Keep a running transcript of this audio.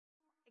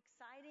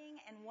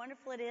and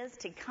wonderful it is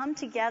to come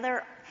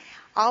together,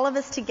 all of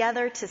us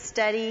together, to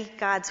study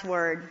God's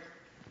Word.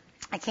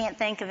 I can't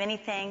think of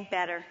anything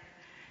better.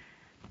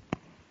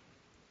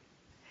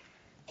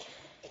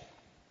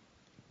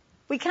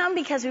 We come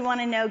because we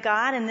want to know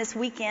God, and this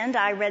weekend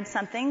I read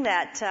something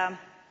that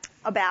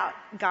about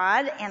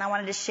God, and I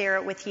wanted to share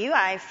it with you.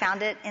 I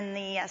found it in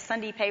the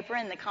Sunday paper,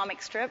 in the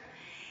comic strip,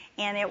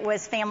 and it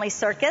was Family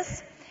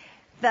Circus.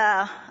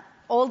 The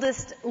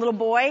oldest little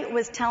boy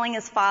was telling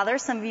his father,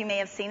 some of you may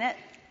have seen it,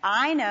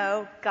 I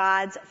know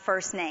God's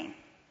first name.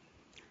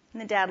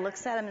 And the dad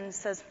looks at him and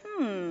says,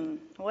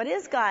 what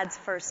is God's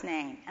first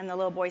name? And the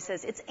little boy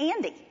says, it's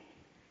Andy.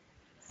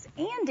 It's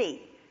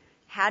Andy.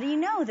 How do you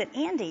know that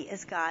Andy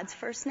is God's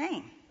first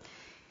name?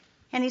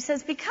 And he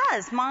says,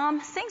 because Mom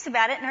sings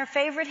about it in her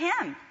favorite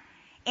hymn.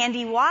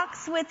 Andy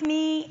walks with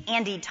me,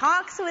 Andy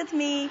talks with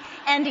me,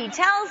 and he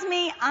tells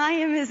me I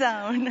am his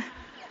own.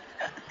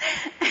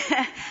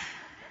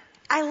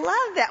 I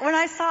love that. When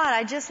I saw it,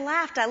 I just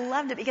laughed. I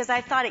loved it because I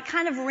thought it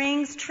kind of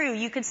rings true.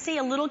 You could see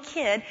a little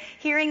kid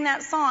hearing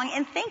that song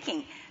and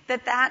thinking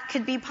that that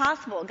could be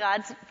possible.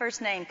 God's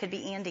first name could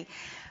be Andy.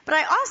 But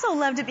I also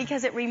loved it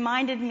because it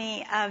reminded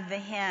me of the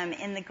hymn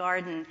in the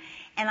garden.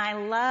 And I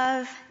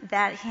love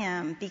that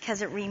hymn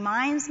because it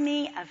reminds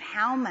me of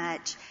how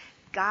much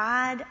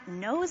God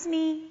knows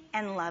me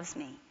and loves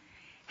me.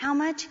 How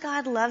much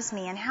God loves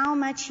me and how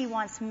much He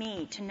wants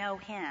me to know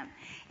Him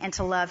and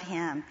to love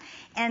Him.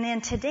 And in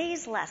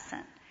today's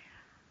lesson,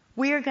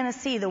 we are going to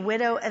see the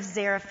widow of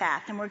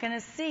Zarephath, and we're going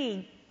to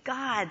see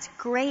God's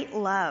great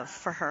love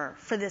for her,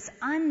 for this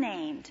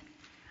unnamed,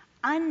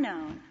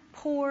 unknown,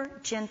 poor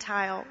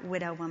Gentile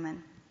widow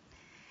woman.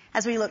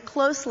 As we look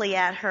closely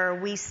at her,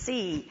 we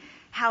see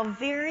how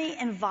very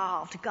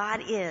involved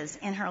God is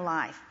in her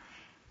life,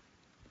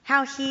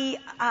 how He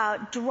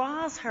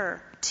draws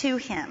her to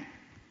Him,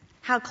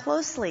 how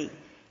closely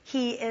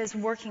He is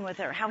working with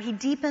her, how He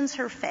deepens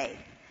her faith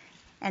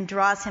and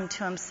draws him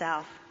to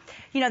Himself.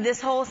 You know,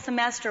 this whole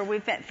semester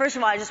first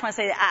of all, I just want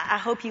to say that I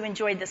hope you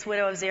enjoyed this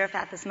widow of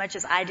Zarephath as much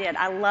as I did.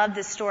 I love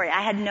this story.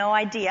 I had no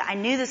idea. I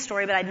knew the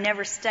story, but I'd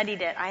never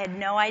studied it. I had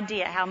no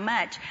idea how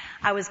much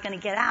I was going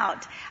to get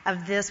out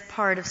of this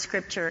part of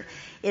Scripture.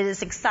 It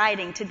is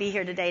exciting to be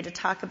here today to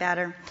talk about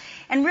her.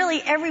 And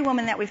really, every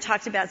woman that we've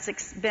talked about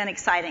has been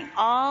exciting.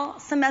 All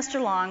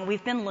semester long,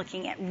 we've been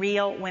looking at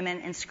real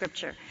women in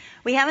Scripture.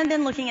 We haven't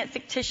been looking at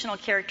fictional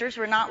characters.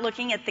 We're not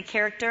looking at the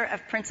character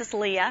of Princess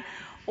Leia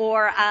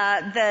or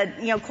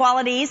the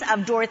qualities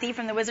of Dorothy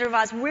from The Wizard of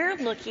Oz. We're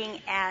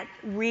looking at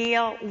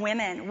real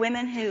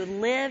women who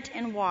lived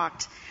and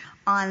walked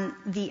on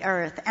the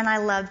earth, and I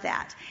love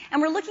that.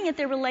 And we're looking at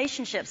their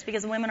relationships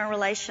because women are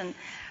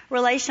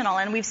relational,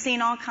 and we've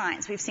seen all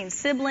kinds. We've seen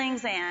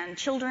siblings and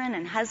children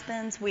and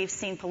husbands. We've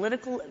seen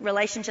political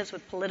relationships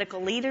with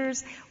political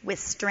leaders, with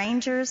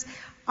strangers,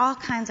 all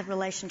kinds of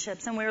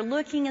relationships. And we're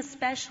looking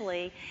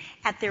especially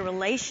at their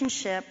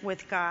relationship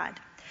with God.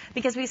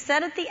 Because we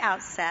said at the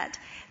outset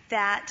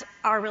that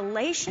our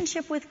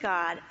relationship with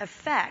God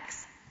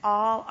affects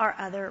all our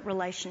other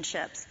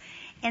relationships.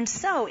 And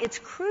so it's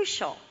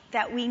crucial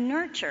that we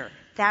nurture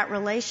that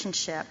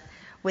relationship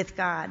with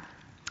God.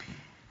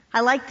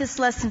 I like this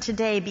lesson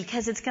today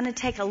because it's going to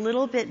take a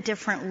little bit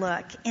different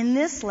look. In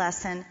this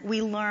lesson,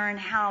 we learn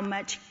how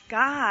much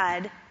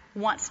God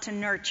wants to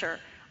nurture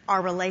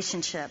our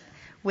relationship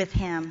with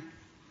Him.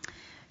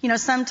 You know,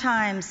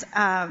 sometimes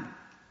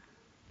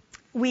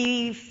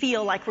we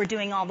feel like we're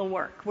doing all the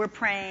work. We're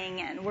praying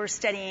and we're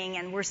studying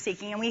and we're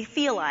seeking, and we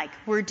feel like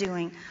we're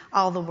doing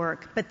all the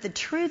work. But the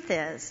truth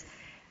is,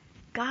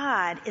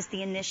 God is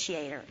the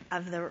initiator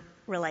of the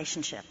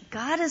relationship.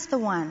 God is the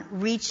one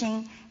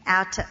reaching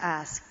out to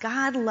us.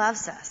 God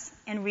loves us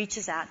and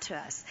reaches out to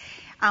us.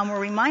 We're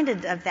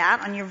reminded of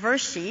that on your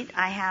verse sheet.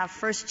 I have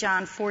 1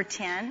 John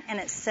 4:10, and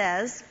it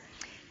says,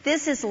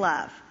 "This is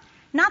love,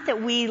 not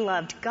that we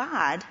loved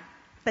God,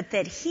 but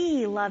that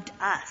He loved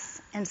us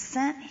and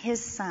sent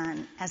His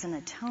Son as an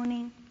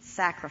atoning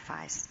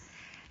sacrifice."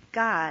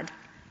 God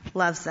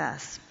loves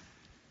us.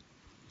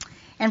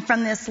 And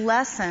from this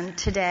lesson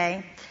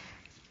today,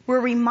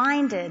 we're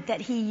reminded that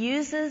He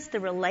uses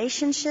the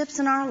relationships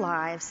in our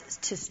lives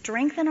to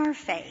strengthen our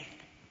faith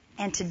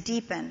and to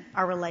deepen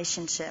our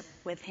relationship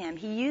with Him.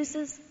 He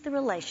uses the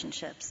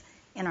relationships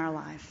in our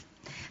life.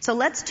 So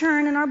let's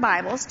turn in our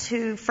Bibles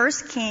to 1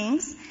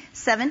 Kings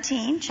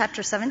 17,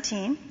 chapter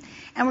 17,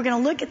 and we're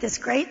going to look at this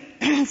great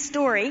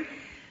story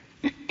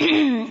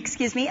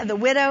of the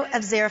widow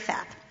of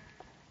Zarephath.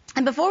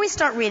 And before we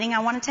start reading, I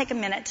want to take a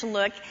minute to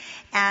look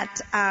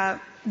at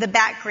the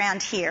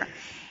background here.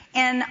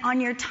 And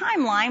on your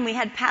timeline, we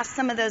had passed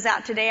some of those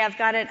out today. I've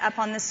got it up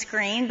on the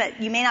screen, but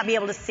you may not be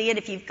able to see it.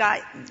 If you've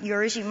got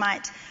yours, you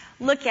might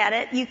look at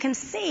it. You can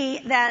see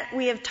that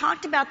we have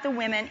talked about the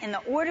women in the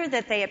order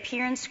that they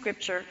appear in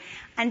Scripture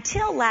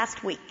until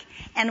last week.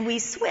 And we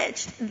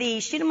switched the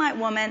Shunammite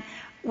woman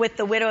with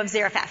the widow of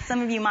Zarephath.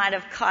 Some of you might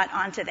have caught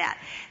on to that.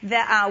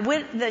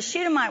 The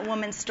Shunammite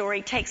woman's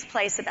story takes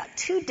place about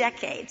 2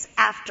 decades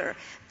after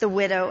the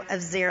widow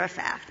of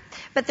Zarephath.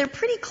 But they're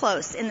pretty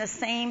close in the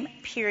same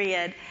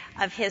period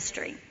of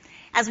history.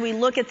 As we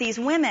look at these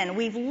women,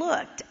 we've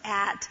looked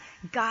at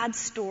God's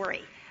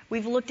story.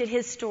 We've looked at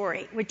his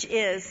story, which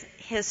is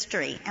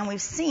history, and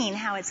we've seen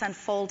how it's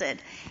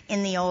unfolded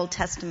in the Old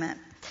Testament.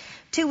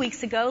 2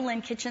 weeks ago,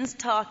 Lynn Kitchens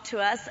talked to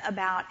us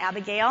about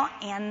Abigail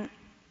and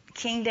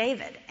King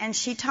David, and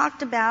she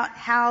talked about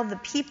how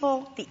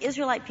the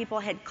Israelite people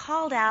had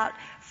called out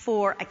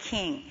for a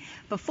king.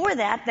 Before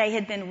that, they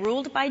had been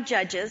ruled by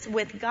judges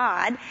with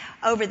God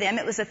over them.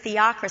 It was a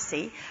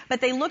theocracy. But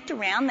they looked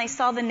around, they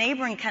saw the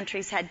neighboring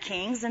countries had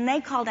kings, and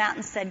they called out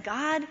and said,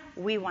 God,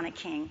 we want a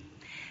king.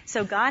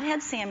 So God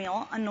had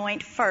Samuel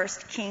anoint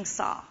first King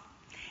Saul.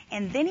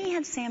 And then he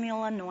had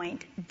Samuel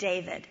anoint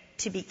David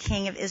to be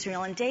king of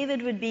Israel. And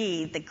David would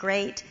be the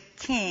great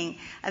king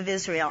of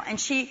Israel. And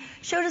she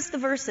showed us the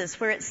verses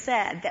where it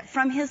said that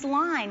from his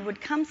line would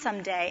come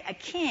someday a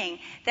king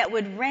that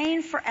would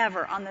reign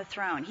forever on the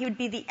throne. He would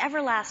be the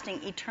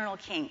everlasting, eternal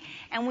king.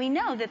 And we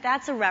know that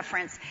that's a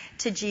reference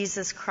to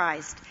Jesus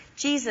Christ.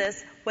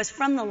 Jesus was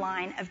from the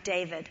line of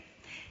David.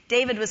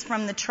 David was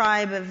from the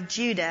tribe of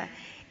Judah.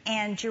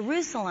 And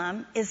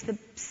Jerusalem is the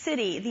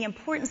city, the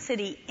important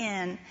city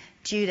in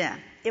Judah.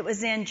 It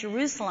was in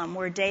Jerusalem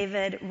where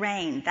David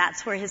reigned.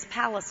 That's where his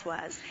palace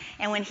was.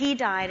 And when he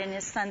died and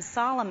his son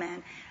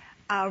Solomon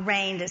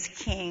reigned as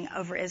king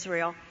over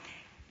Israel,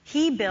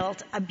 he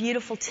built a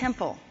beautiful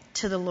temple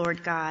to the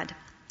Lord God.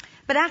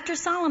 But after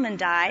Solomon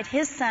died,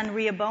 his son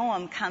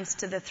Rehoboam comes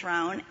to the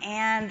throne,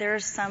 and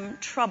there's some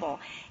trouble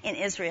in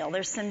Israel.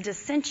 There's some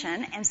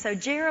dissension, and so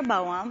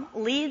Jeroboam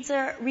leads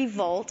a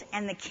revolt,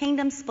 and the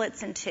kingdom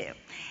splits in two.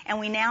 And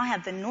we now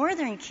have the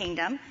northern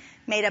kingdom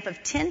made up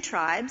of 10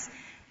 tribes.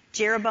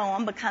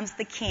 Jeroboam becomes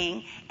the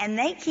king, and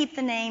they keep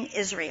the name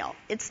Israel.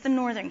 It's the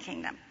northern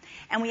kingdom.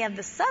 And we have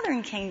the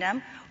southern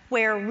kingdom,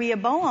 where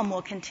Rehoboam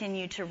will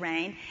continue to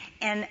reign,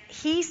 and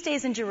he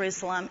stays in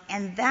Jerusalem,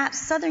 and that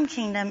southern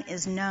kingdom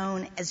is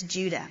known as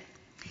Judah.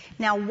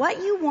 Now, what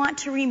you want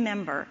to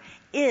remember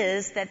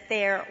is that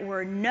there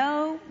were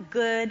no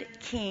good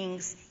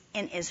kings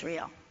in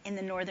Israel, in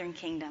the northern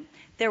kingdom.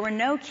 There were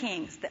no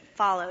kings that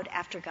followed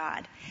after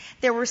God.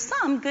 There were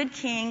some good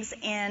kings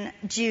in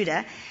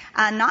Judah,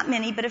 not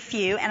many, but a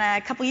few, and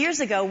a couple years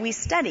ago we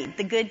studied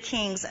the good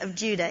kings of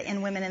Judah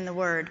in Women in the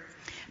Word.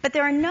 But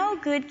there are no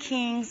good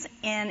kings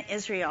in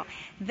Israel.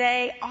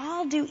 They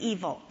all do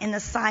evil in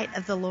the sight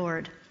of the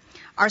Lord.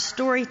 Our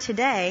story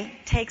today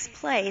takes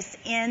place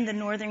in the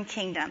northern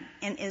kingdom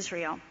in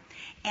Israel.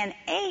 And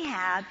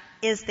Ahab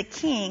is the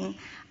king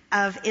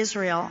of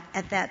Israel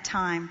at that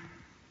time.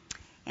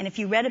 And if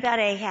you read about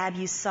Ahab,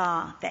 you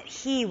saw that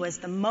he was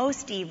the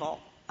most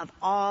evil of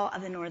all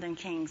of the northern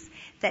kings.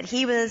 That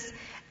he was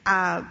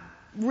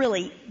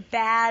really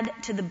bad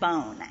to the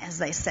bone, as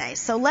they say.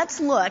 So let's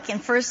look in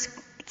 1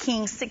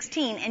 Kings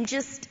 16 and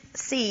just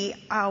see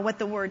what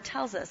the word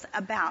tells us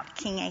about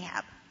King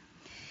Ahab.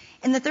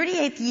 In the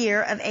 38th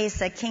year of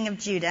Asa, king of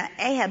Judah,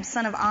 Ahab,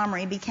 son of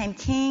Omri, became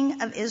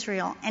king of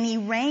Israel, and he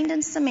reigned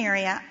in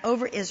Samaria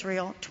over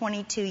Israel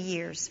 22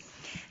 years.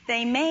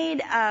 They made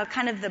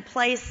kind of the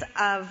place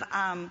of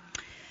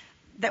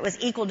that was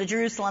equal to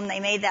Jerusalem. They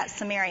made that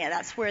Samaria.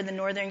 That's where the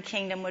northern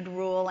kingdom would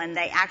rule, and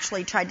they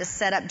actually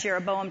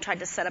Jeroboam tried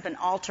to set up an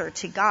altar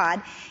to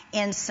God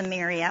in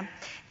Samaria.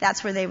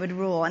 That's where they would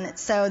rule. And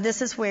so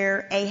this is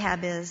where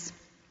Ahab is.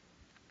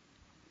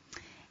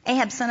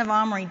 Ahab, son of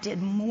Omri, did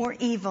more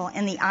evil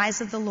in the eyes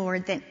of the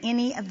Lord than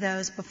any of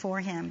those before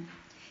him.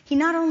 He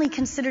not only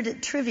considered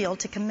it trivial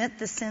to commit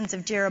the sins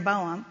of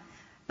Jeroboam,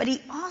 but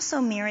he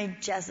also married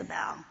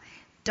Jezebel,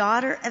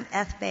 daughter of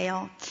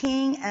Ethbaal,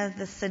 king of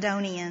the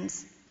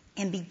Sidonians,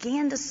 and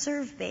began to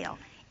serve Baal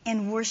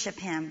and worship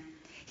him.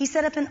 He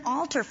set up an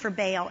altar for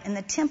Baal in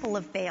the temple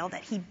of Baal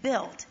that he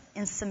built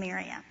in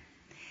Samaria.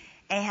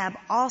 Ahab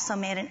also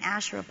made an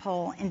Asherah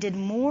pole and did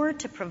more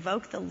to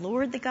provoke the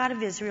Lord, the God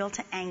of Israel,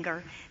 to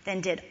anger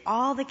than did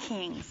all the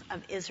kings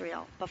of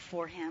Israel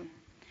before him.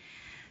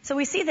 So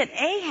we see that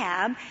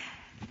Ahab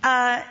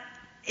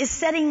is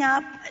setting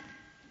up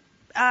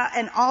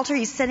an altar.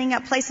 He's setting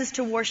up places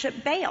to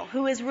worship Baal,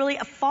 who is really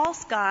a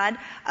false god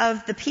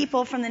of the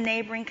people from the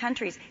neighboring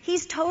countries.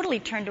 He's totally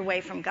turned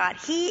away from God.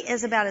 He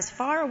is about as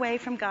far away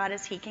from God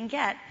as he can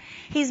get.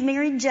 He's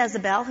married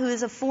Jezebel, who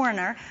is a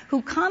foreigner,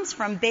 who comes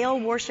from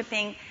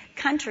Baal-worshiping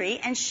country,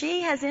 and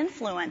she has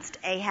influenced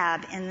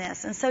Ahab in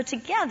this. And so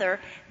together,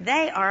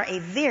 they are a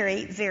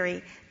very,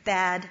 very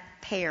bad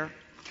pair.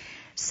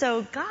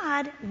 So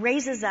God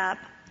raises up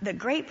the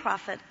great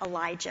prophet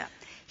Elijah.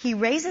 He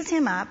raises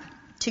him up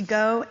to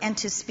go and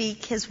to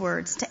speak his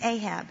words to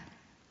Ahab.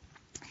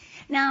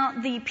 Now,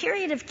 the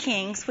period of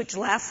kings, which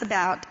lasts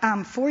about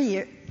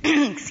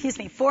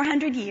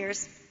 400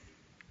 years,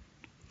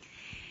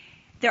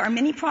 there are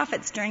many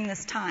prophets during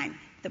this time.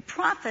 The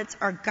prophets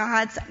are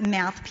God's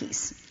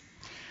mouthpiece.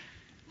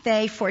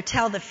 They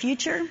foretell the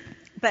future.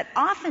 But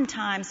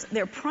oftentimes,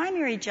 their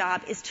primary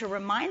job is to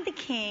remind the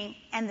king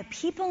and the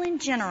people in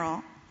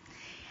general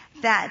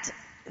that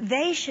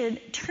they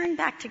should turn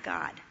back to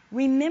God,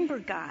 remember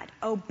God,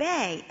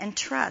 obey and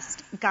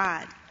trust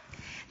God.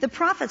 The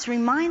prophets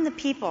remind the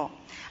people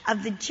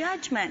of the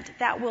judgment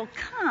that will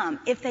come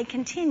if they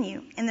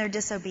continue in their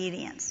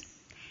disobedience.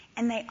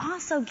 And they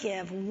also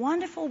give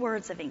wonderful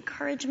words of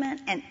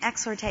encouragement and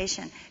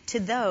exhortation to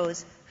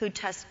those who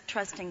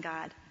trust in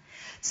God.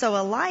 So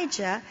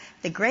Elijah,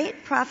 the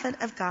great prophet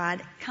of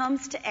God,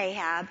 comes to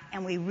Ahab,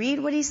 and we read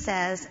what he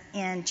says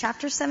in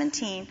chapter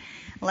 17.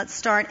 Let's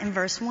start in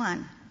verse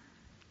 1.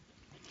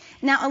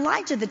 Now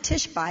Elijah the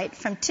Tishbite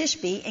from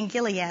Tishbe in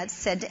Gilead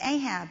said to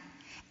Ahab,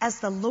 "As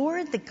the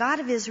Lord, the God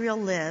of Israel,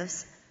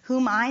 lives,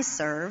 whom I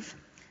serve,"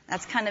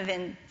 that's kind of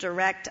in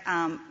direct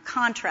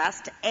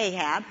contrast to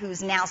Ahab,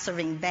 who's now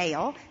serving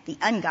Baal, the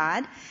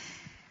ungod,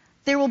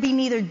 "there will be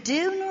neither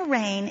dew nor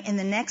rain in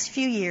the next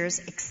few years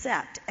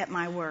except at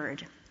my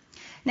word."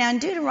 Now in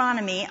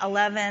Deuteronomy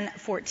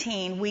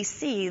 11:14, we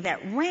see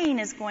that rain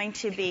is going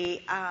to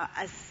be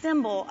a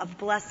symbol of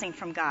blessing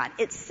from God.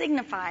 It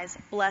signifies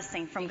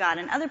blessing from God.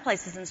 In other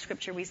places in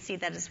Scripture, we see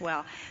that as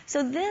well.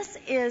 So this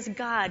is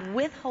God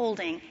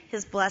withholding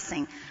his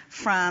blessing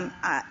from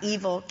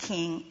evil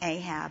King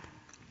Ahab.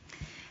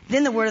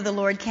 Then the word of the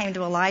Lord came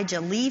to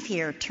Elijah, "Leave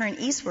here, turn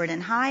eastward,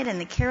 and hide in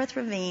the Kerith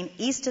ravine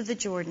east of the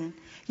Jordan.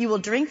 You will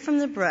drink from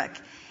the brook,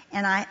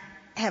 and I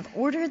have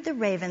ordered the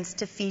ravens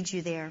to feed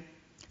you there."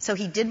 So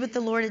he did what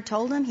the Lord had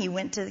told him. He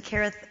went to the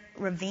Kerith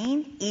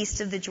ravine east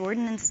of the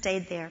Jordan and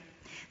stayed there.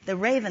 The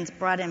ravens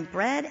brought him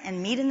bread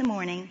and meat in the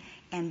morning,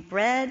 and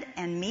bread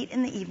and meat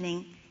in the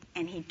evening,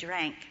 and he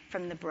drank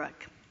from the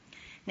brook.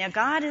 Now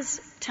God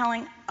is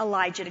telling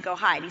Elijah to go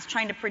hide. He's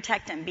trying to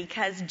protect him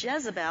because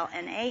Jezebel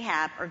and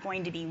Ahab are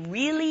going to be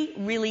really,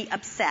 really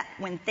upset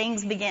when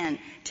things begin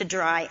to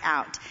dry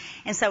out.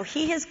 And so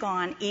he has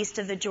gone east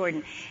of the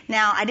Jordan.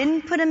 Now, I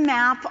didn't put a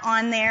map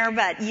on there,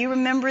 but you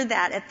remember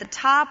that at the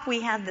top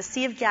we have the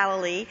Sea of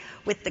Galilee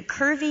with the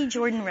curvy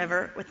Jordan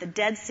River with the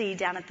Dead Sea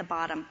down at the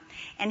bottom.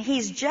 And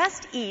he's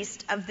just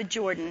east of the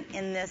Jordan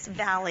in this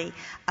valley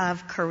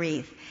of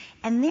Kerith.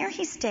 And there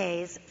he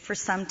stays for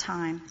some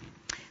time.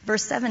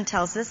 Verse 7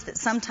 tells us that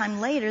sometime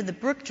later the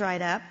brook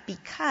dried up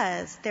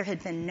because there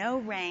had been no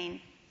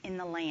rain in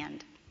the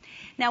land.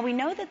 Now we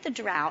know that the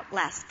drought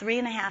lasts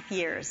 3.5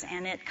 years,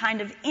 and it kind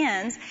of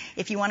ends,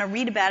 if you want to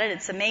read about it,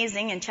 it's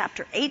amazing, in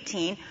chapter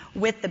 18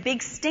 with the big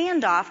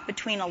standoff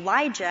between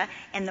Elijah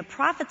and the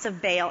prophets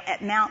of Baal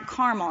at Mount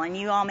Carmel, and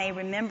you all may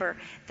remember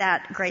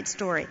that great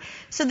story.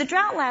 So the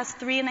drought lasts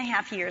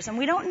 3.5 years, and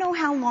we don't know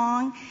how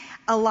long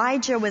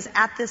Elijah was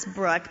at this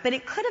brook, but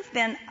it could have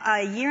been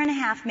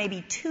 1.5 years,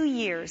 maybe 2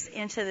 years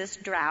into this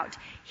drought.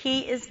 He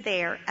is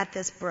there at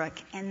this brook,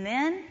 and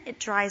then it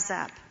dries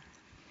up.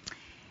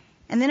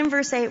 And then in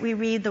verse 8 we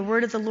read, "The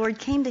word of the Lord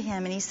came to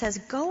him, and he says,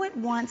 'Go at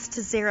once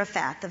to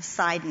Zarephath of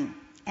Sidon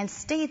and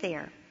stay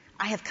there.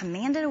 I have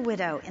commanded a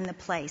widow in the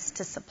place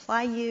to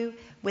supply you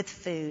with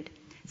food.'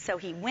 So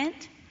he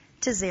went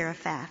to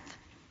Zarephath."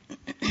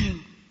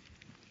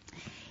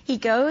 He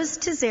goes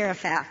to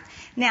Zarephath.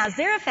 Now,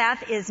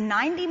 Zarephath is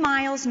 90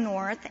 miles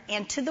north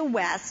and to the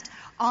west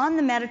on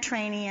the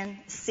Mediterranean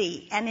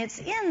Sea. And it's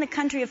in the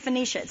country of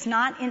Phoenicia. It's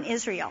not in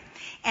Israel.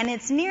 And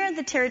it's near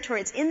the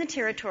territory, it's in the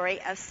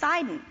territory of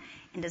Sidon.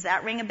 And does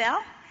that ring a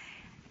bell?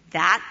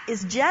 That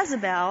is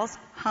Jezebel's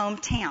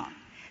hometown.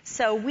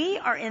 So we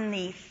are in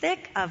the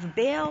thick of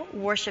Baal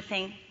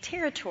worshiping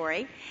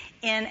territory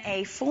in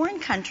a foreign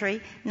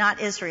country, not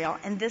Israel.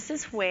 And this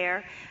is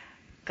where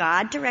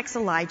God directs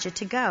Elijah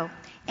to go.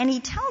 And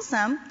he tells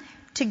him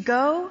to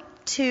go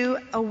to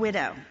a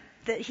widow,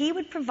 that he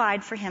would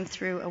provide for him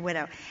through a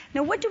widow.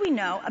 Now, what do we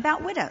know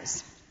about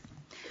widows?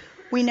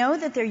 We know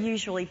that they're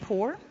usually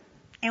poor,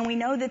 and we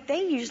know that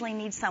they usually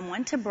need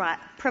someone to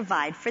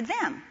provide for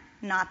them,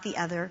 not the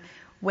other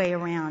way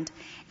around.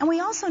 And we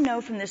also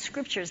know from the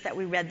scriptures that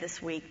we read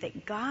this week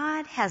that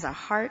God has a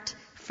heart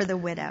for the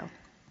widow.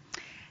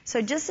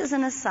 So just as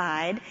an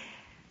aside,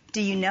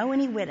 do you know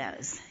any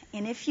widows?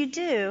 And if you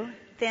do,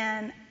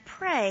 then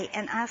pray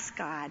and ask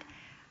God,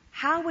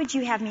 how would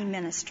you have me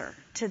minister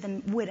to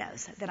the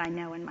widows that I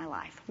know in my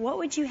life? What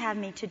would you have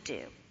me to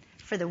do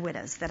for the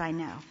widows that I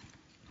know?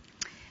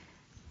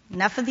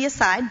 Enough of the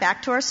aside,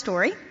 back to our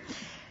story.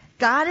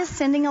 God is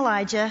sending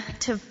Elijah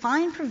to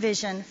find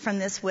provision from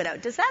this widow.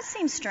 Does that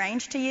seem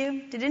strange to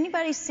you? Did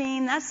anybody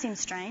seem that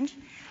seems strange?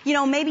 You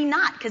know, maybe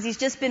not, because he's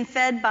just been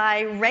fed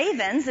by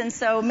ravens, and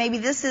so maybe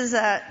this is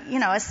a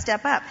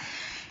step up.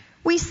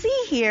 We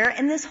see here,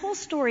 and this whole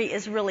story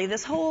is really,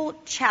 this whole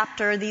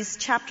chapter, these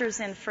chapters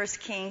in 1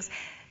 Kings,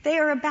 they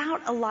are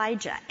about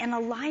Elijah and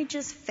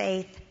Elijah's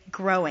faith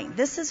growing.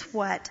 This is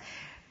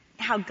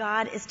how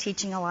God is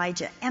teaching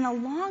Elijah. And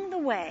along the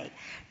way,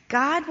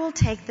 God will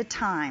take the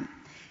time,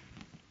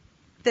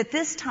 that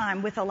this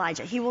time with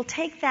Elijah, he will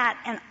take that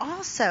and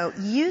also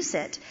use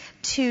it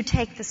to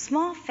take the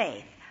small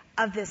faith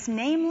of this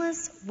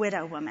nameless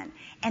widow woman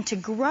and to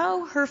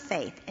grow her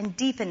faith and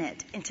deepen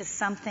it into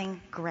something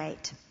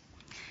great.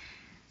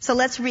 So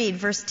let's read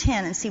verse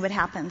 10 and see what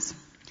happens.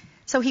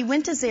 So he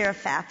went to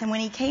Zarephath, and when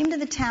he came to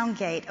the town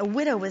gate, a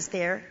widow was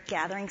there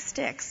gathering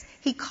sticks.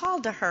 He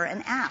called to her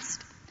and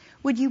asked,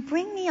 "Would you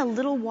bring me a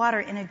little water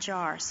in a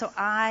jar so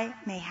I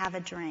may have a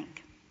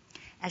drink?"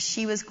 As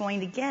she was going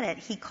to get it,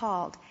 he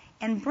called,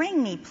 "And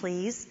bring me,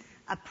 please,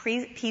 a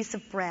piece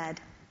of bread."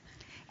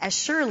 "As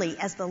surely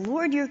as the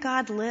Lord your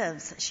God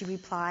lives," she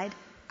replied,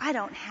 "I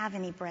don't have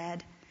any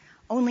bread,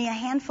 only a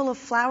handful of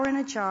flour in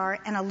a jar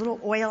and a little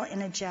oil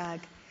in a jug.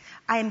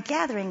 I am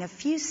gathering a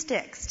few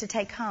sticks to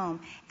take home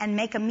and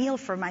make a meal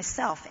for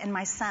myself and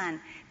my son,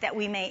 that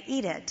we may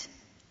eat it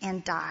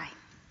and die."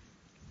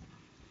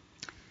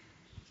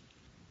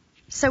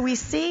 So we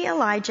see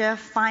Elijah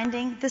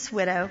finding this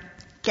widow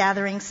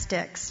gathering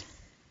sticks.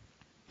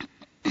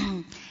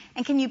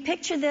 And can you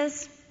picture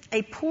this?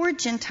 A poor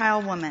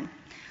Gentile woman.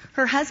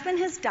 Her husband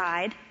has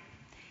died,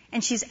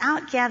 and she's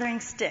out gathering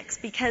sticks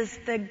because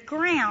the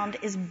ground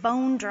is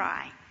bone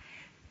dry.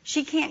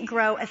 She can't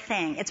grow a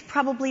thing. It's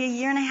probably a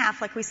year and a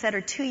half, like we said,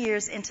 or 2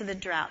 years into the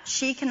drought.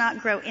 She cannot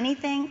grow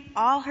anything.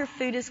 All her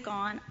food is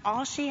gone.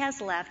 All she has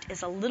left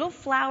is a little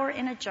flour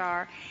in a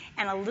jar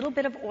and a little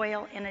bit of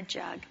oil in a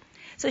jug.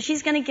 So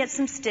she's going to get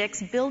some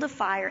sticks, build a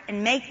fire,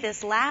 and make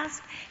this last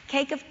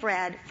cake of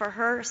bread for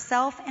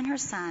herself and her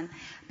son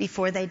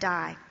before they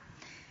die.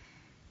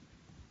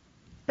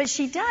 But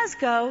she does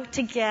go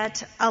to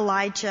get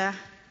Elijah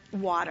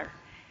water.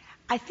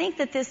 I think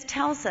that this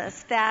tells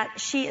us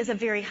that she is a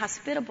very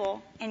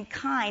hospitable and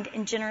kind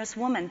and generous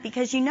woman,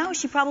 because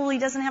she probably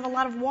doesn't have a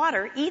lot of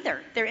water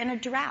either. They're in a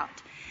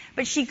drought.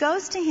 But she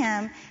goes to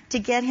him to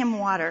get him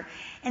water,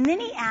 and then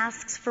he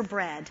asks for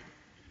bread.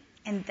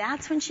 And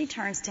that's when she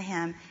turns to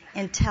him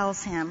and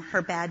tells him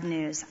her bad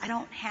news. "I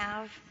don't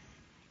have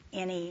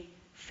any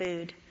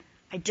food.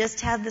 I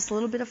just have this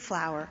little bit of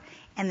flour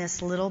and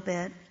this little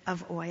bit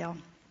of oil."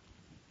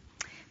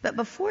 But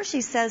before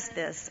she says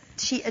this,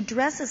 she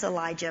addresses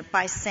Elijah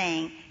by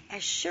saying,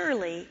 "As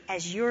surely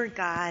as your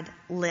God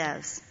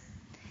lives."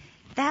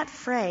 That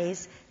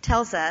phrase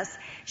tells us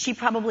she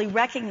probably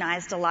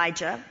recognized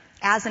Elijah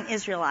as an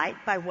Israelite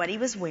by what he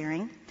was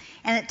wearing.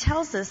 And it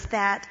tells us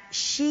that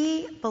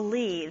she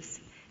believes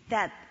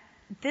that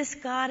this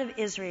God of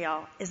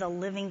Israel is a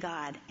living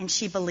God, and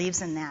she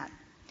believes in that.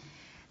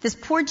 This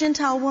poor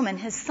Gentile woman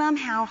has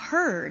somehow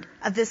heard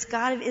of this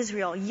God of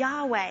Israel,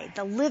 Yahweh,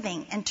 the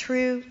living and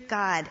true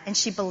God, and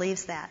she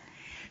believes that.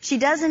 She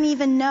doesn't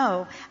even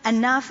know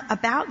enough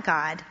about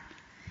God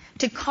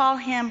to call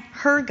him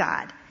her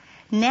God.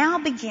 Now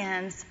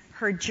begins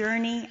her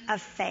journey of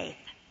faith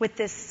with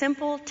this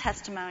simple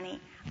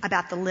testimony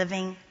about the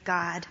living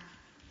God.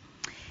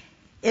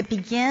 It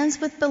begins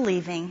with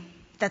believing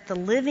that the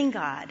living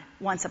God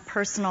wants a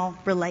personal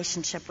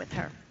relationship with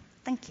her.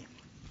 Thank you.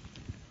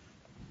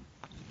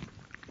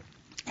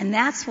 And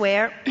that's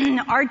where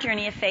our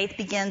journey of faith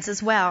begins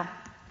as well.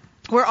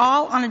 We're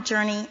all on a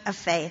journey of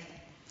faith.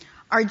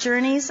 Our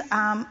journeys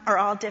are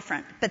all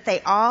different, but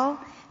they all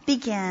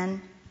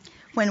begin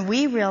when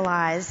we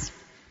realize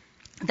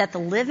that the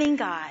living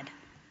God,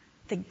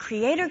 the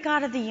creator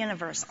God of the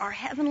universe, our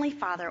Heavenly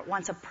Father,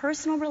 wants a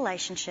personal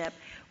relationship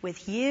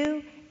with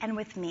you and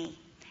with me.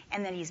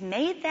 And that he's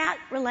made that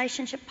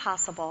relationship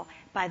possible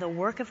by the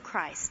work of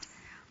Christ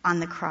on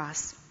the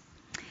cross.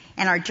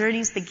 And our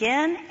journeys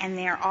begin, and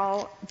they're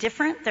all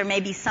different. There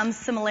may be some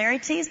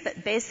similarities,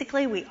 but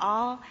basically we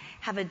all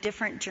have a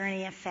different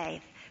journey of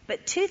faith.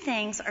 But two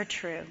things are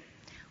true.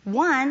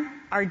 One,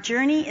 our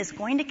journey is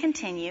going to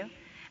continue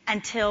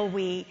until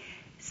we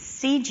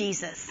see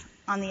Jesus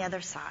on the other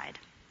side.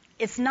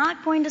 It's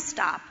not going to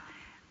stop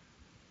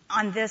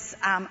on this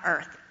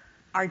earth.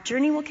 Our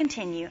journey will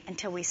continue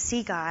until we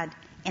see God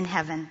in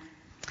heaven.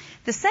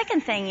 The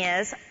second thing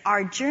is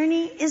our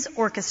journey is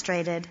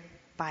orchestrated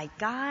by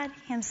God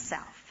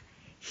himself.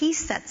 He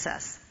sets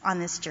us on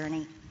this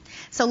journey.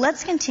 So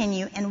let's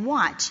continue and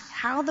watch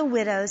how the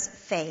widow's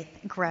faith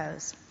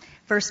grows.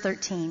 Verse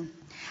 13.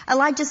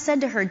 Elijah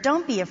said to her,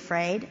 "Don't be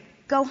afraid.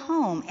 Go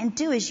home and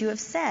do as you have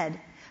said.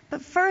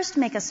 But first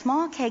make a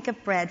small cake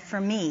of bread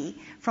for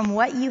me from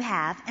what you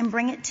have and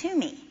bring it to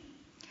me.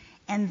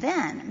 And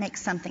then make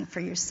something for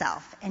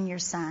yourself and your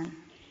son.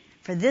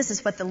 For this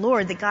is what the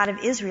Lord, the God of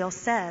Israel,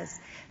 says.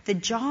 The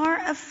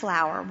jar of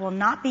flour will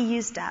not be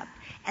used up,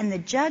 and the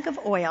jug of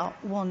oil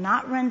will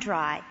not run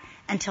dry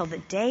until the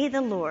day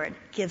the Lord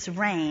gives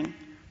rain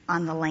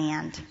on the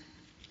land."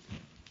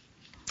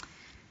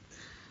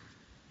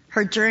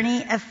 Her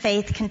journey of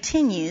faith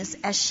continues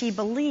as she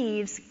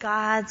believes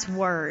God's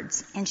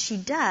words, and she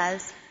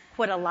does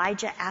what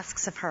Elijah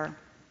asks of her.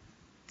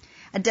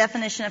 A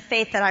definition of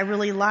faith that I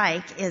really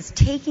like is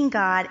taking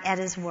God at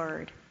his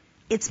word.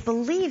 It's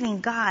believing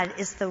God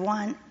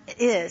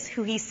is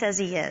who he says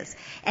he is,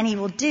 and he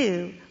will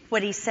do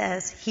what he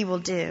says he will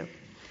do.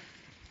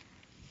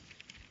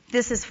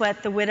 This is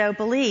what the widow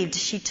believed.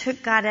 She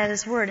took God at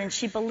his word, and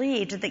she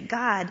believed that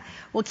God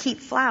will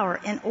keep flour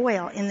and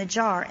oil in the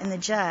jar and the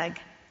jug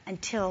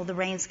until the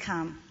rains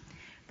come.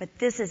 But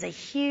this is a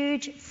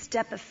huge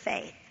step of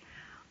faith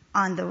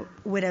on the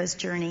widow's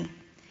journey.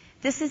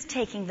 This is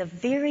taking the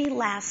very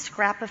last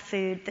scrap of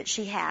food that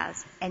she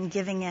has and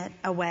giving it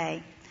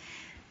away.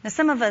 Now,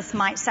 some of us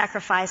might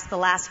sacrifice the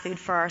last food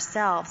for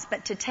ourselves,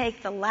 but to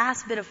take the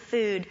last bit of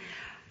food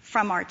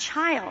from our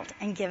child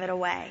and give it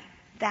away,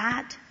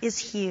 that is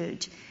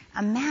huge.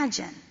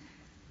 Imagine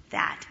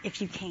that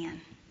if you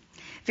can.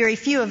 Very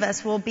few of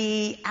us will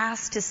be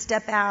asked to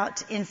step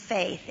out in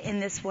faith in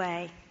this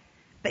way,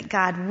 but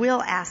God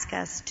will ask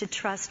us to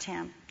trust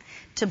Him,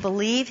 to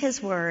believe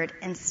His word,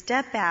 and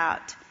step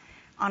out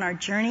on our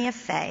journey of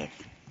faith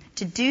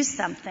to do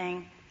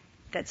something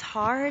that's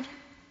hard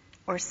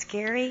or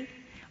scary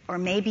or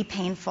maybe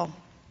painful.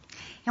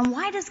 And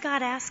why does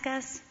God ask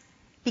us?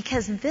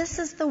 Because this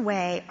is the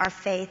way our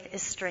faith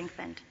is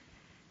strengthened.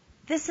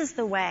 This is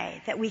the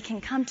way that we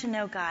can come to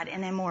know God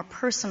in a more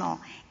personal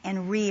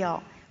and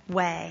real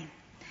way.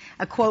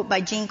 A quote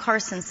by Gene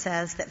Carson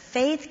says that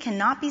faith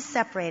cannot be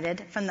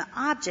separated from the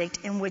object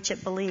in which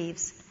it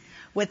believes.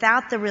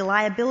 Without the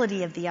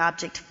reliability of the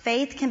object,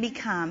 faith can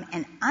become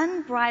an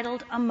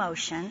unbridled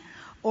emotion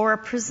or a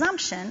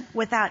presumption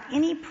without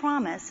any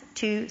promise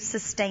to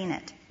sustain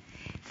it.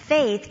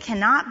 Faith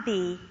cannot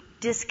be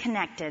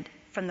disconnected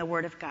from the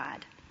Word of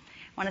God.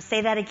 I want to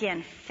say that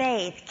again.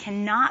 Faith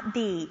cannot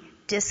be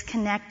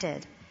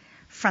disconnected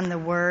from the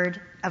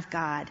Word of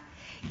God.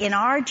 In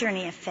our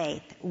journey of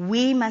faith,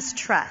 we must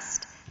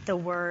trust the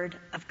Word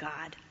of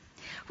God.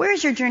 Where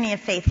is your journey of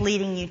faith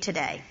leading you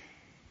today?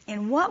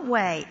 In what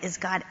way is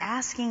God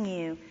asking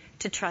you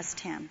to trust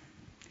Him?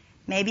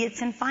 Maybe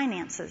it's in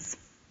finances.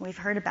 We've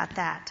heard about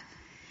that.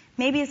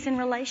 Maybe it's in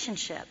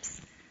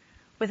relationships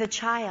with a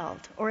child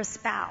or a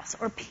spouse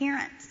or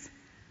parents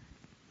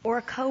or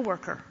a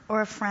coworker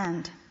or a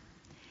friend.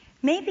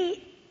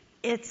 Maybe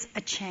it's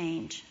a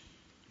change.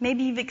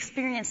 Maybe you've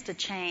experienced a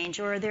change,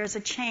 or there's a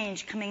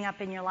change coming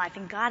up in your life,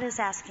 and God is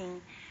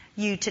asking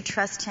you to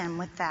trust Him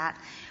with that.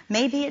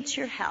 Maybe it's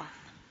your health.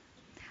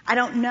 I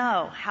don't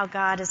know how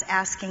God is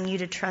asking you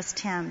to trust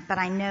Him, but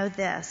I know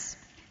this,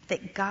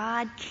 that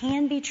God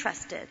can be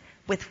trusted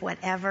with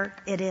whatever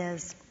it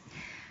is.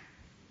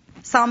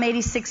 Psalm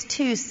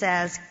 86:2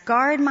 says,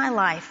 "Guard my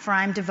life, for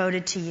I am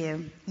devoted to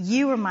you.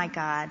 You are my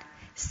God.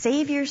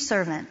 Save your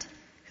servant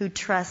who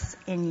trusts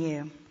in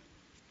you."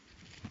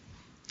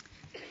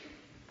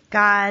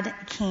 God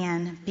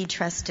can be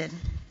trusted.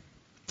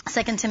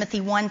 2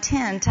 Timothy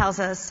 1:10 tells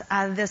us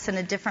this in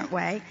a different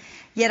way.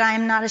 "Yet I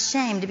am not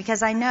ashamed,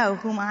 because I know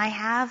whom I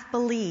have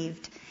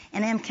believed,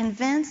 and am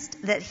convinced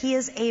that He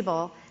is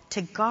able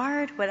to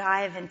guard what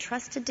I have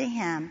entrusted to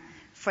Him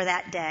for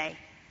that day."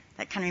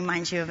 That kind of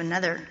reminds you of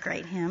another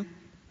great hymn.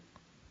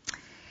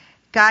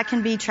 God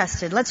can be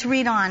trusted. Let's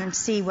read on and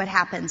see what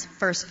happens.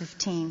 Verse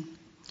 15.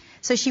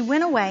 "So she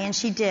went away, and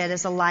she did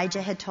as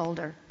Elijah had told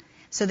her.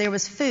 So there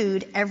was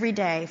food every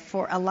day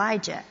for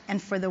Elijah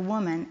and for the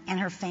woman and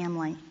her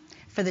family.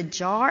 For the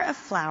jar of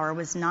flour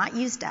was not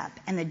used up,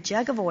 and the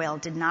jug of oil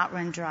did not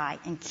run dry,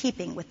 in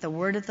keeping with the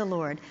word of the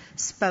Lord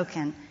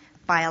spoken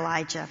by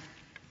Elijah."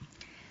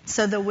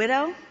 So the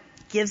widow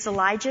gives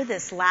Elijah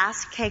this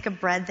last cake of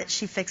bread that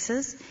she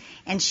fixes,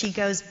 and she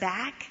goes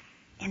back,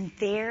 and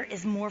there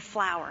is more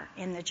flour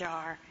in the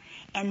jar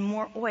and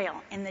more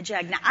oil in the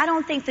jug. Now, I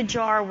don't think the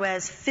jar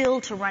was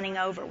filled to running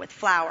over with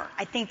flour.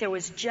 I think there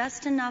was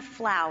just enough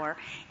flour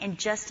and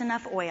just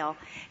enough oil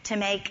to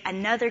make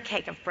another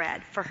cake of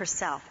bread for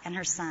herself and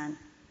her son.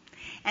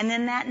 And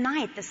then that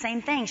night, the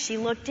same thing. She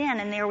looked in,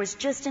 and there was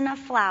just enough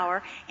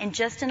flour and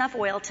just enough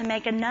oil to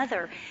make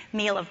another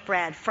meal of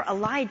bread for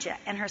Elijah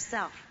and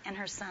herself and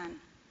her son.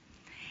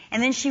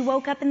 And then she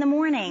woke up in the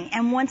morning,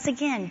 and once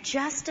again,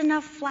 just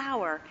enough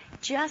flour,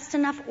 just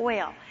enough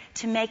oil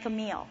to make a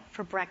meal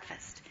for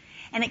breakfast.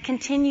 And it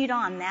continued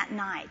on that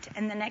night,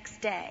 and the next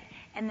day,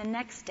 and the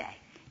next day,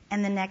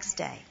 and the next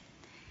day.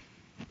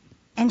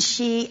 And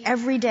she,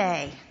 every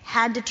day,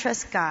 had to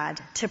trust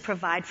God to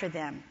provide for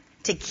them,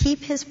 to keep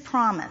His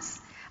promise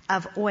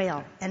of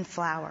oil and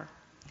flour.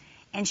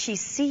 And she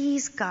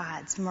sees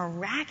God's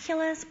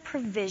miraculous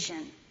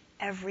provision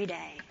every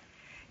day.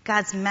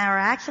 God's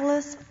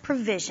miraculous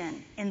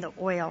provision in the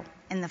oil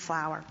and the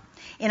flour.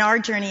 In our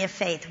journey of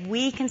faith,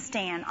 we can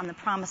stand on the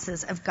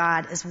promises of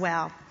God as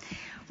well.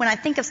 When I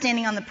think of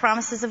standing on the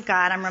promises of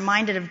God, I'm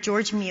reminded of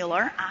George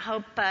Mueller. I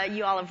hope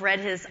you all have read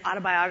his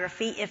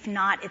autobiography. If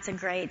not, it's a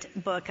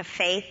great book of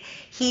faith.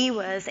 He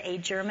was a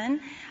German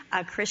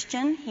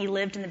Christian. He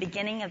lived in the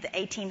beginning of the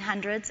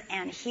 1800s,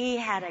 and he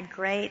had a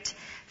great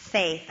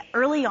faith.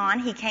 Early on,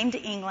 he came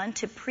to England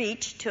to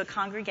preach to a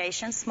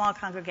congregation, small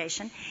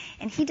congregation,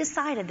 and he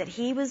decided that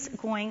he was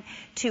going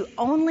to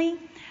only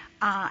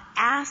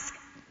ask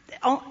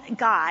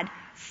God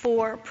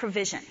for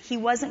provision. He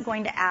wasn't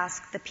going to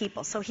ask the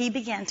people. So he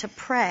began to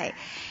pray.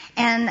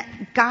 And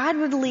God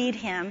would lead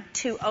him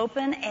to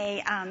open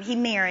he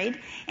married,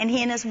 and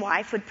he and his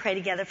wife would pray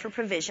together for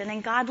provision.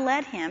 And God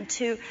led him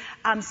to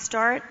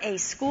start a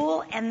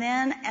school and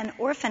then an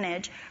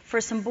orphanage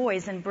for some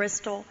boys in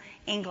Bristol,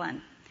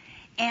 England.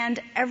 And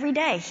every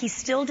day, he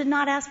still did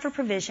not ask for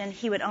provision.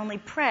 He would only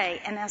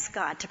pray and ask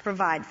God to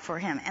provide for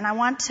him. And I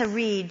want to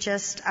read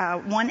just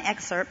one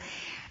excerpt.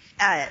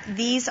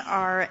 These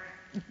are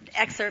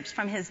excerpts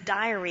from his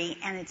diary,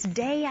 and it's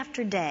day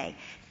after day,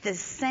 the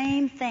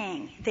same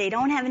thing. They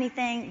don't have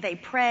anything, they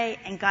pray,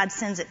 and God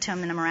sends it to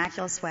them in a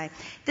miraculous way.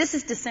 This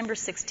is December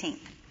 16th.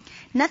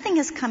 Nothing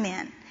has come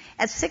in.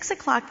 At 6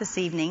 o'clock this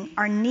evening,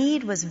 our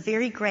need was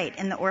very great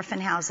in the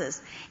orphan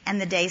houses and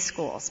the day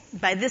schools.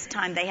 By this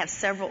time, they have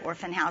several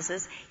orphan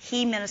houses.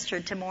 He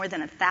ministered to more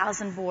than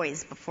 1,000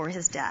 boys before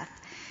his death.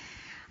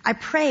 I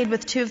prayed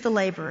with 2 of the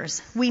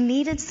laborers. We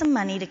needed some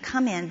money to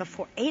come in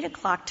before 8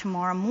 o'clock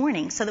tomorrow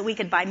morning so that we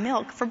could buy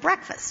milk for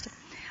breakfast.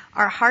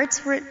 Our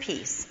hearts were at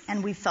peace,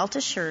 and we felt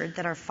assured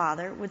that our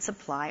Father would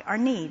supply our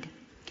need.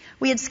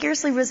 We had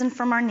scarcely risen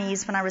from our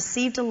knees when I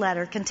received a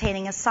letter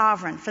containing a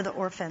sovereign for the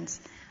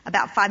orphans.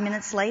 About 5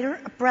 minutes later,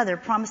 a brother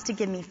promised to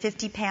give me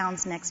 50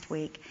 pounds next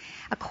week.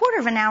 A quarter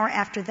of an hour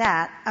after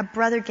that, a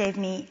brother gave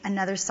me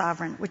another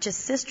sovereign, which a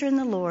sister in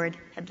the Lord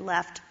had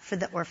left for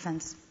the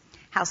orphans.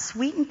 How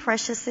sweet and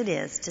precious it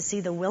is to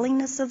see the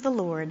willingness of the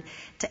Lord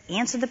to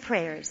answer the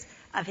prayers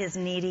of his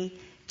needy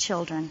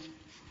children.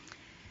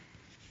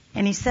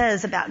 And he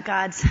says about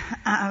God's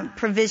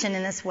provision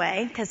in this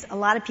way, because a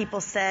lot of people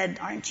said,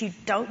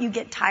 don't you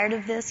get tired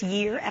of this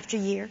year after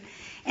year?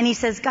 And he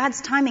says, God's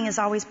timing is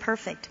always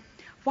perfect.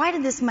 Why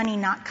did this money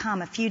not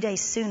come a few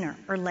days sooner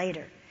or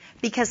later?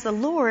 Because the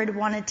Lord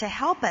wanted to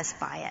help us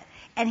by it,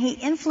 and he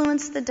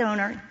influenced the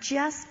donor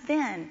just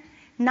then,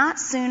 not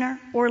sooner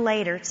or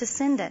later, to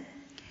send it.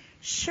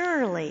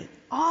 Surely,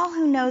 all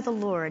who know the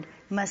Lord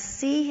must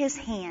see his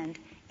hand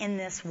in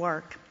this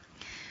work.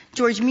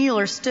 George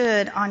Mueller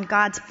stood on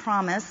God's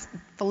promise.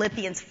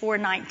 Philippians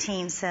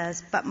 4:19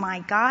 says, But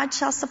my God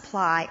shall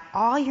supply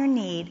all your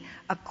need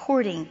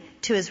according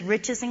to his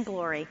riches and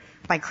glory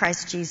by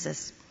Christ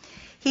Jesus.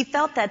 He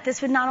felt that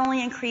this would not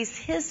only increase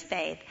his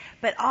faith,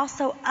 but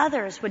also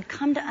others would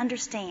come to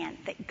understand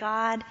that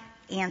God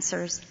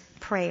answers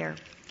prayer.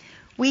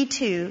 We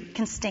too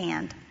can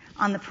stand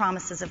on the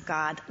promises of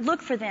God.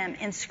 Look for them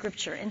in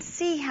Scripture and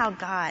see how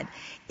God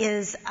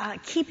is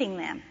keeping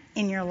them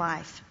in your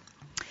life.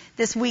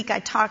 This week I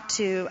talked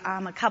to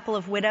a couple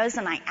of widows,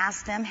 and I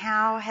asked them,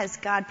 how has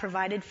God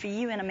provided for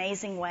you in an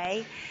amazing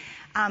way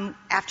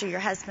after your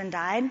husband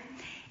died?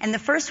 And the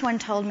first one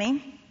told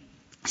me,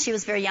 she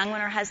was very young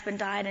when her husband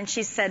died, and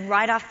she said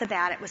right off the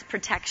bat it was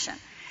protection.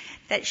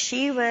 That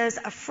she was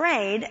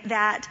afraid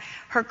that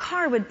her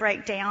car would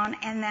break down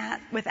and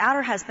that without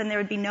her husband there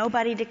would be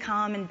nobody to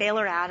come and bail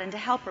her out and to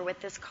help her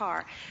with this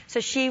car. So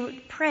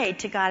she prayed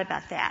to God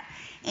about that.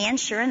 And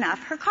sure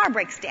enough, her car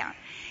breaks down.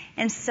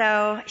 And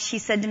so she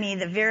said to me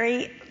the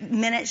very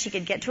minute she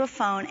could get to a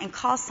phone and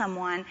call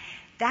someone,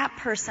 that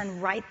person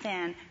right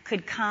then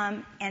could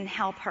come and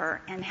help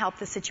her and help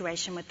the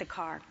situation with the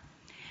car.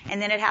 And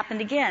then it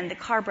happened again. The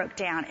car broke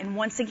down. And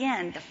once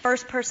again, the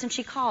first person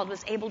she called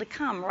was able to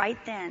come right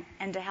then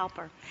and to help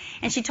her.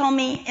 And she told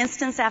me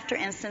instance after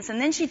instance.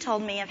 And then she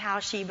told me of how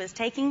she was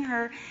taking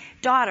her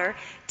daughter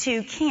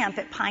to camp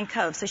at Pine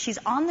Cove. So she's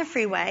on the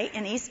freeway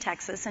in East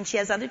Texas, and she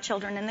has other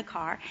children in the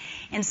car.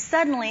 And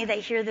suddenly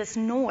they hear this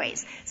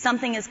noise.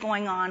 Something is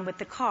going on with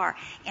the car.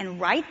 And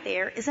right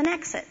there is an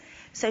exit.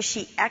 So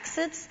she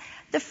exits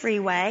the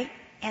freeway.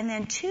 And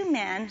then 2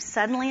 men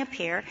suddenly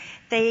appear.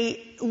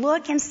 They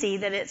look and see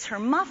that it's her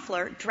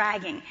muffler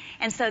dragging.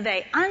 And so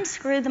they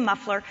unscrew the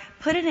muffler,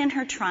 put it in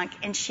her trunk,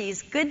 and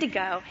she's good to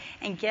go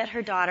and get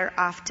her daughter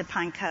off to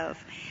Pine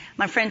Cove.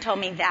 My friend told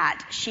me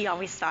that. She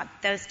always thought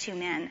those 2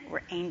 men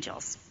were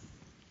angels.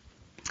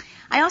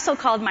 I also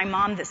called my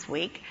mom this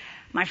week.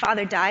 My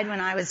father died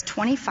when I was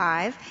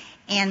 25,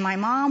 and my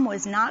mom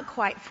was not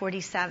quite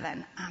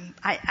 47.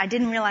 I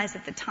didn't realize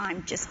at the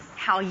time just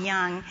how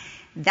young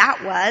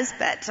that was,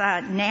 but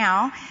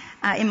now,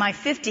 in my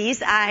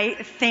 50s, I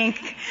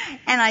think,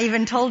 and I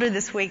even told her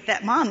this week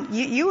that, Mom,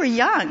 you were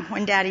young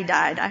when Daddy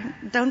died. I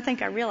don't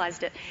think I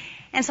realized it.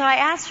 And so I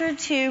asked her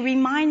to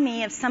remind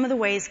me of some of the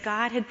ways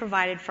God had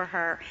provided for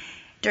her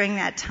during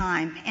that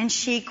time. And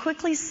she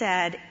quickly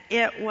said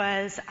it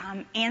was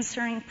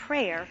answering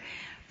prayer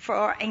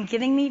and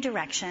giving me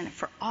direction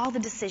for all the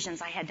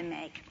decisions I had to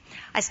make.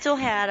 I still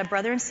had a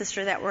brother and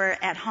sister that were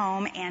at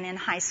home and in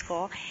high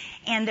school,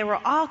 and there were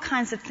all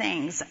kinds of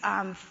things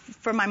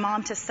for my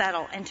mom to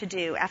settle and to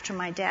do after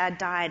my dad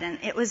died, and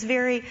it was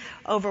very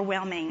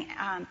overwhelming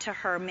to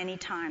her many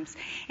times.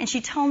 And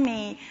she told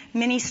me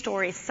many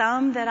stories,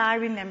 some that I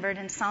remembered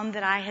and some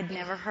that I had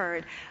never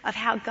heard, of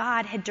how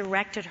God had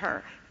directed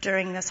her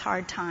during this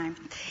hard time.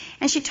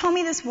 And she told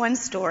me this one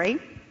story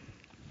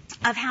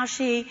of how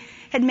she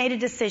had made a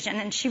decision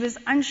and she was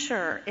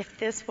unsure if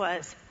this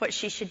was what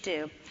she should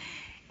do.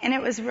 And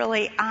it was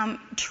really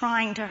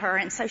trying to her.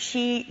 And so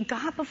she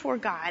got before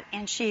God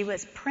and she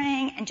was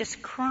praying and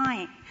just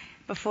crying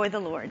before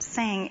the Lord,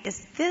 saying,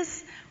 is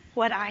this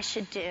what I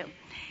should do?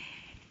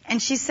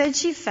 And she said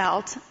she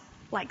felt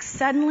like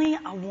suddenly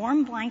a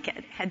warm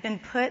blanket had been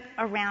put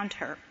around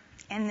her,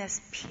 and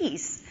this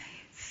peace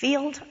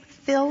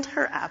filled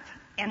her up,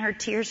 and her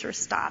tears were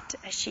stopped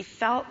as she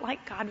felt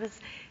like God was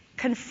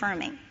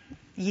confirming,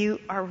 you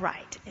are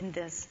right in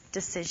this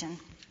decision.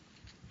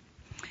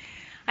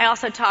 I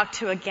also talked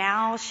to a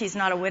gal. She's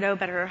not a widow,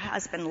 but her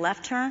husband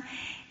left her,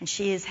 and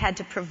she has had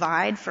to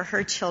provide for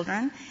her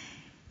children.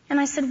 And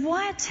I said,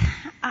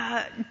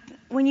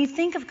 when you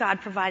think of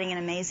God providing in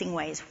amazing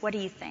ways, what do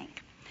you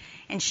think?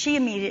 And she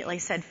immediately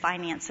said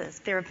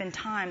finances. There have been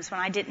times when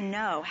I didn't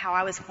know how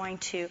I was going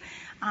to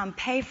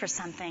pay for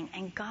something,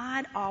 and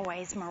God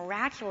always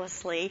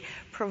miraculously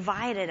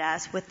provided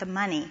us with the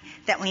money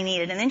that we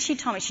needed. And then she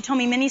told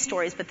me many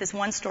stories, but this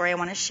one story I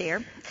want to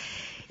share.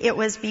 It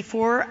was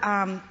before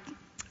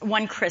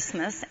one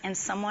Christmas, and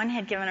someone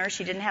had given her,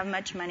 she didn't have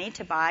much money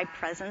to buy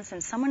presents,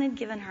 and someone had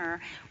given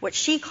her what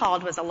she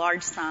called was a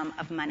large sum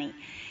of money.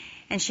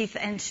 And she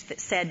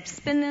said,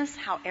 spend this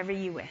however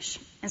you wish.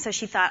 And so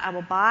she thought, I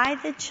will buy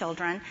the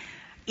children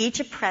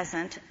each a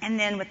present, and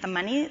then with the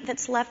money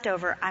that's left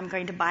over, I'm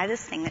going to buy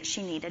this thing that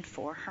she needed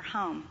for her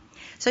home.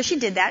 So she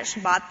did that. She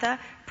bought the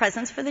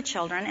presents for the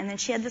children, and then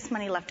she had this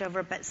money left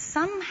over, but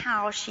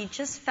somehow she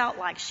just felt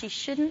like she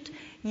shouldn't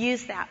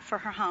use that for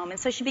her home. And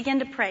so she began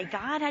to pray,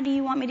 God, how do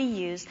you want me to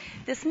use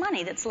this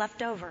money that's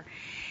left over?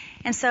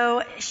 And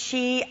so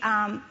she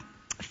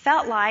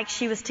felt like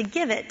she was to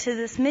give it to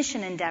this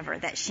mission endeavor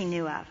that she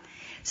knew of.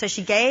 So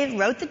she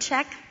wrote the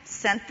check,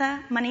 sent the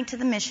money to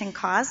the mission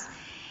cause,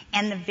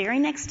 and the very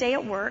next day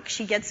at work,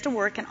 she gets to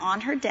work, and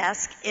on her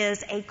desk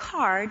is a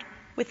card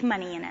with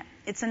money in it.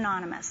 It's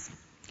anonymous.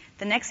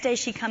 The next day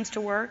she comes to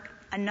work,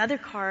 another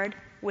card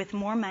with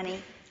more money,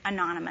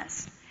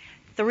 anonymous.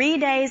 3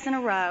 days in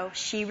a row,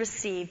 she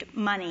received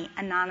money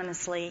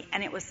anonymously,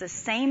 and it was the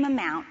same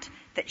amount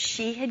that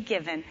she had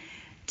given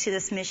to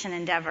this mission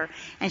endeavor.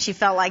 And she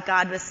felt like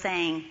God was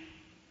saying,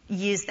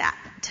 use that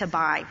to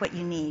buy what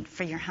you need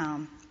for your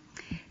home.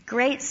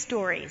 Great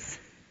stories.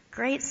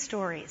 Great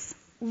stories.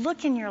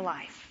 Look in your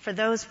life for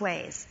those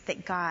ways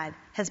that God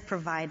has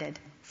provided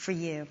for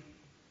you.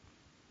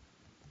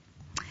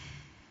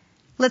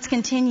 Let's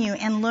continue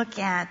and look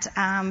at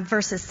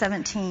verses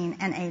 17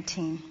 and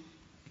 18.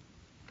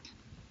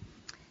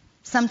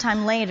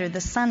 Sometime later,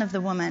 the son of the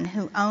woman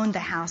who owned the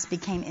house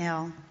became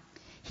ill.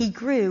 He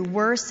grew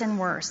worse and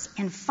worse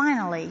and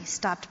finally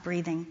stopped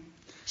breathing.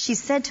 She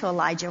said to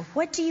Elijah,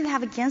 what do you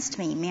have against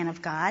me, man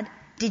of God?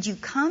 Did you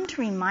come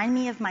to remind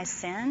me of my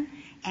sin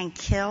and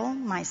kill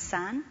my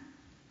son?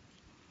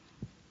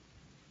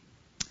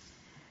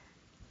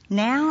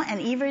 Now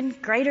an even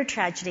greater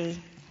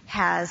tragedy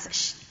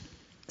has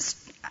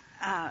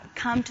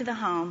come to the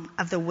home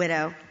of the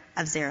widow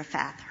of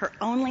Zarephath. Her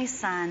only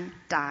son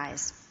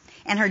dies.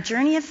 And her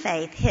journey of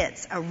faith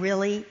hits a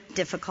really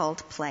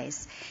difficult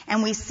place.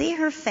 And we see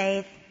her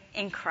faith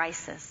in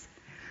crisis.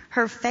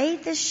 Her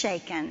faith is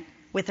shaken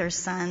with her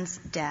son's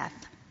death.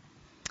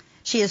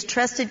 She has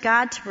trusted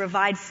God to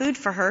provide food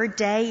for her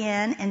day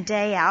in and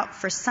day out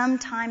for some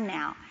time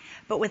now.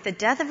 But with the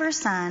death of her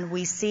son,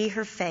 we see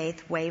her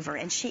faith waver.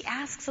 And she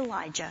asks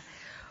Elijah,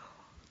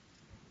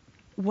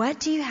 what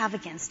do you have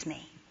against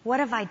me? What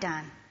have I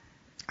done?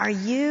 Are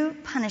you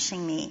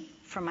punishing me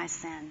for my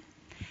sin?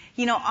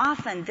 You know,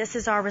 often this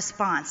is our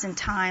response in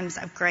times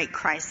of great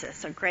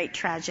crisis or great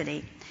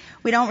tragedy.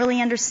 We don't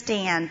really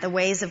understand the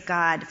ways of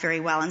God very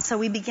well, and so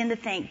we begin to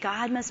think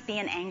God must be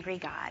an angry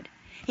God.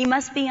 He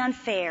must be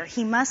unfair.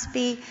 He must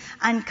be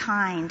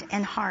unkind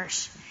and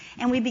harsh.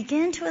 And we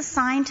begin to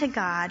assign to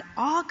God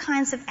all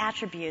kinds of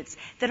attributes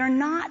that are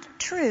not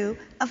true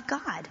of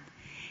God.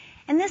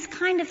 And this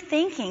kind of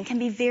thinking can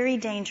be very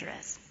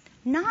dangerous,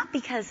 not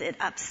because it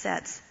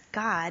upsets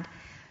God,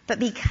 but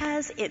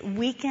because it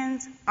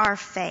weakens our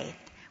faith.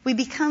 We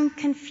become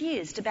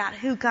confused about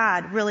who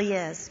God really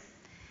is.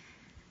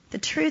 The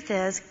truth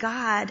is,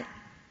 God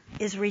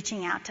is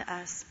reaching out to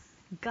us.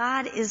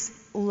 God is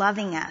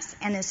loving us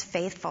and is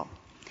faithful.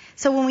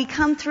 So when we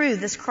come through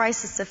this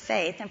crisis of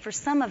faith, and for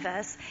some of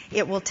us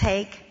it will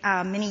take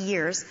many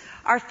years,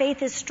 our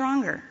faith is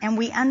stronger and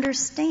we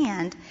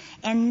understand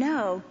and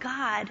know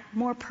God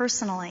more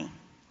personally.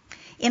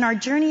 In our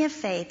journey of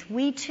faith,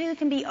 we too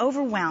can be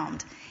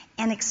overwhelmed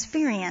and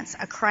experience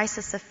a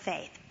crisis of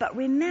faith. But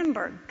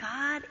remember,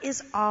 God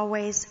is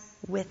always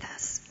with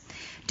us.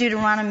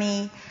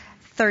 Deuteronomy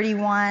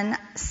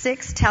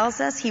 31:6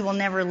 tells us He will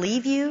never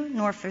leave you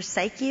nor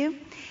forsake you.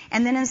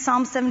 And then in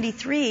Psalm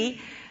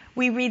 73,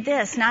 we read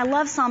this. Now I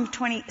love Psalm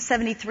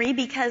 73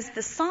 because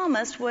the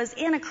psalmist was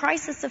in a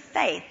crisis of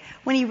faith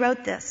when he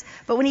wrote this.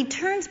 But when he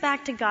turns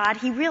back to God,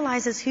 he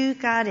realizes who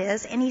God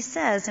is, and he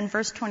says in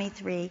verse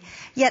 23,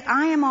 "Yet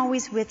I am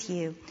always with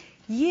you.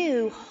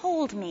 You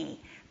hold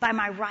me by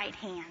my right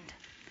hand."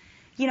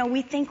 You know,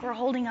 we think we're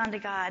holding on to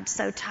God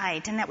so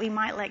tight and that we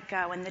might let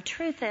go. And the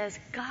truth is,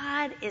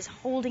 God is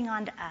holding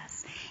on to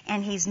us,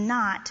 and He's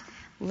not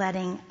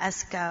letting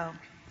us go.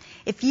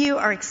 If you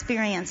are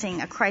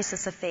experiencing a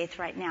crisis of faith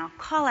right now,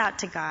 call out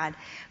to God.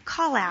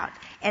 Call out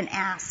and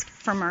ask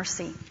for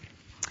mercy.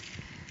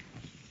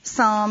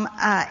 Psalm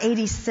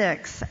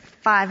 86,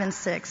 5 and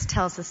 6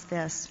 tells us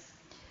this.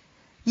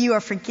 "You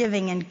are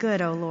forgiving and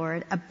good, O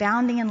Lord,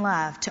 abounding in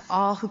love to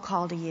all who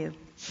call to you.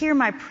 Hear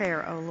my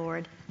prayer, O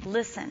Lord.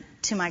 Listen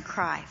to my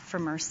cry for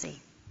mercy."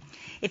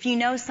 If you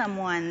know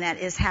someone that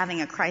is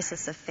having a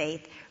crisis of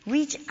faith,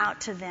 reach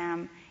out to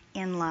them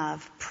in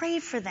love. Pray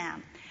for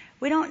them.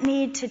 We don't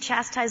need to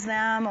chastise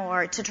them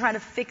or to try to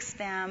fix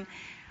them.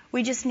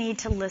 We just need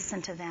to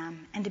listen to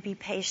them and to be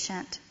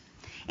patient.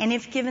 And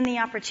if given the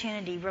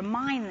opportunity,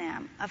 remind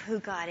them of who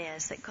God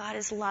is, that God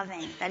is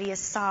loving, that He is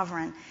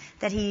sovereign,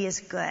 that He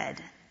is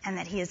good, and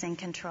that He is in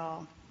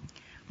control.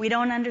 We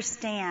don't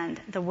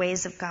understand the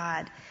ways of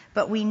God,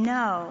 but we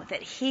know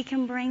that He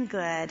can bring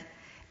good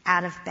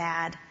out of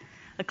bad.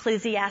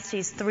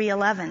 Ecclesiastes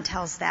 3:11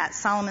 tells that.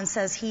 Solomon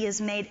says He has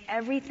made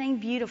everything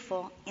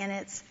beautiful in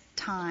its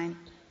time.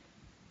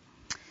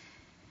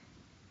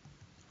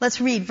 Let's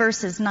read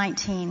verses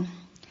 19.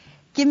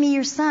 "Give me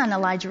your son,"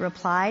 Elijah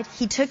replied.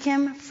 He took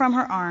him from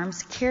her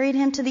arms, carried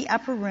him to the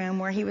upper room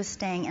where he was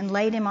staying, and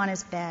laid him on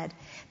his bed.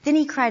 Then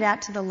he cried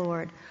out to the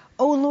Lord,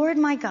 "O Lord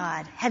my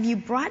God, have you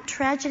brought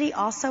tragedy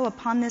also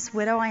upon this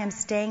widow I am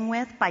staying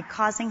with by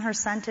causing her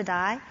son to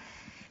die?"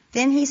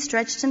 Then he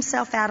stretched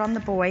himself out on the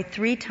boy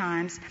 3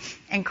 times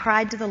and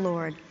cried to the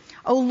Lord,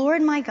 "O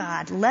Lord my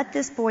God, let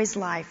this boy's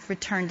life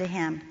return to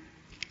him."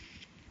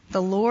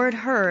 The Lord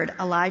heard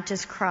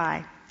Elijah's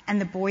cry, and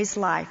the boy's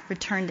life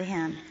returned to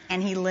him,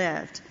 and he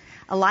lived.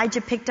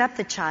 Elijah picked up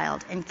the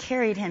child and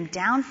carried him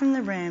down from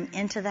the room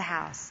into the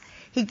house.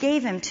 He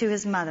gave him to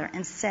his mother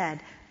and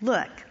said,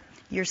 "Look,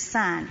 your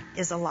son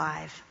is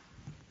alive."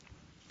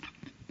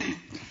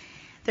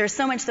 There's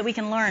so much that we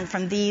can learn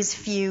from these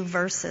few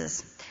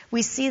verses.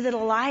 We see that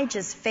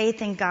Elijah's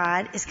faith in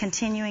God is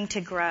continuing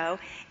to grow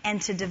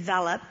and to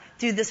develop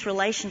through this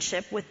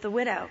relationship with the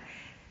widow.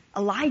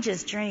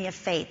 Elijah's journey of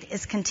faith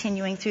is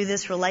continuing through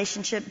this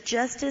relationship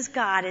just as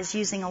God is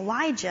using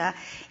Elijah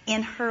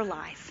in her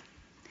life.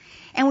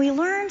 And we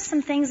learned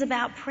some things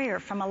about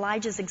prayer from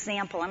Elijah's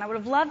example. And I would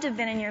have loved to have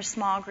been in your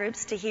small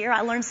groups to hear.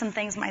 I learned some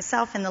things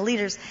myself in the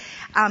leaders'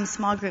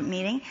 small group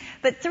meeting.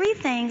 But 3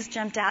 things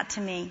jumped out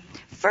to me.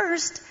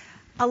 First,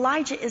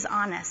 Elijah is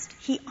honest.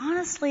 He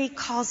honestly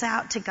calls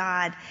out to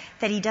God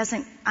that he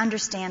doesn't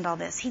understand all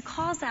this. He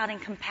calls out in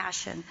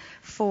compassion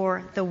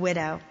for the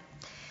widow.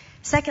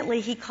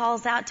 Secondly, he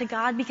calls out to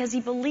God because he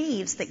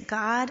believes that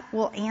God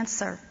will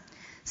answer.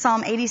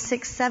 Psalm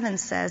 86:7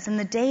 says, "In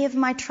the day of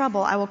my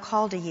trouble I will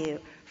call to you,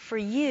 for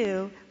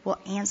you will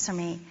answer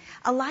me."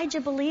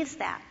 Elijah believes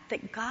that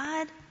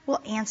God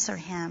will answer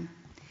him.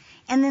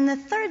 And then the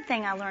third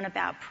thing I learn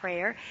about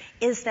prayer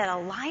is that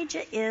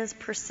Elijah is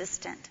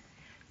persistent.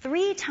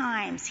 3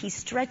 times he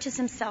stretches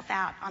himself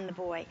out on the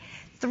boy.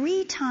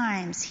 3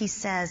 times he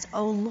says,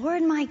 "O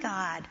Lord my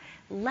God,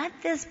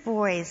 let this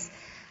boy's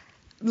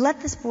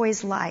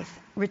life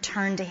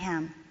return to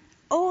him."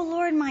 "O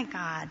Lord my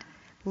God,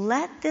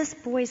 let this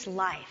boy's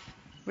life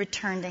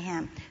return to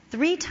him."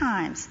 3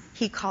 times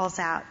he calls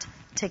out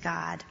to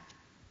God.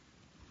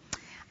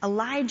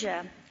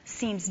 Elijah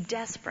seems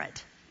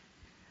desperate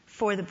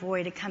for the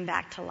boy to come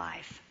back to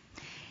life.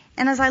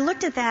 And as I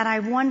looked at that, I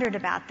wondered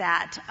about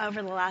that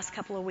over the last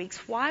couple of weeks.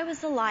 Why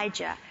was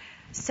Elijah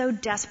so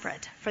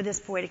desperate for this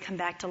boy to come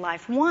back to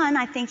life? One,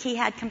 I think he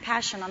had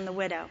compassion on the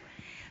widow.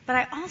 But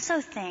I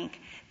also think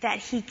that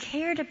he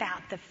cared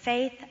about the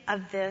faith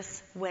of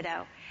this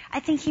widow. I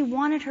think he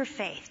wanted her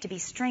faith to be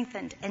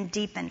strengthened and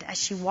deepened as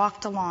she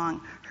walked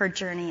along her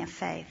journey of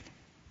faith.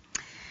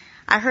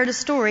 I heard a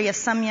story of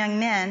some young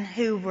men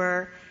who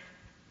were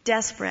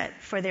desperate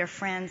for their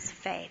friend's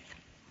faith.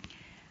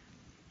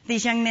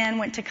 These young men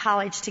went to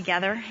college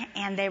together,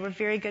 and they were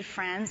very good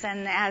friends.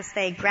 And as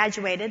they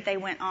graduated, they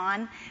went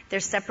on their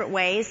separate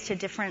ways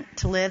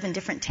to live in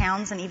different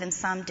towns and even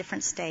some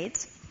different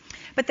states.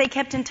 But they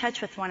kept in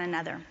touch with one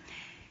another.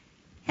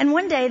 And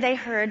one day they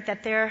heard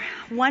that their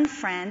one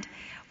friend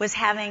was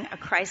having a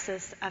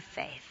crisis of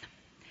faith.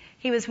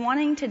 He was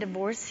wanting to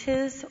divorce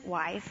his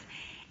wife,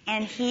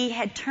 and he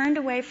had turned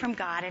away from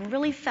God and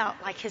really felt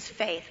like his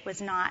faith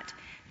was not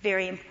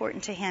very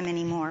important to him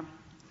anymore.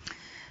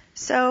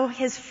 So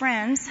his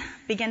friends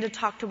began to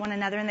talk to one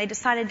another, and they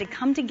decided to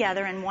come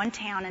together in one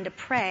town and to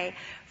pray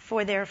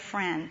for their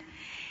friend.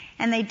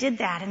 And they did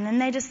that, and then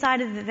they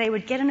decided that they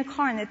would get in a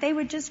car and that they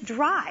would just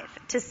drive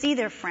to see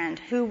their friend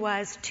who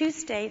was 2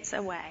 states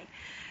away.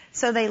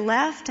 So they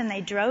left and they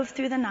drove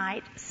through the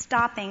night,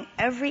 stopping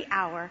every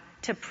hour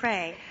to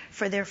pray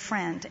for their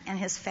friend and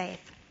his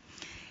faith.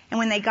 And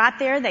when they got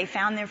there, they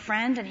found their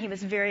friend, and he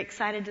was very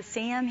excited to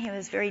see him. He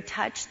was very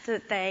touched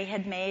that they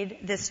had made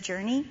this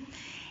journey,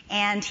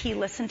 and he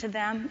listened to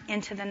them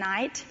into the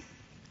night.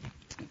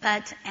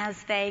 But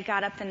as they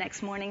got up the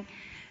next morning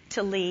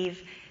to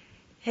leave,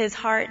 his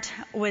heart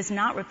was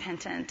not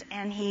repentant,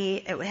 and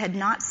it had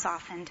not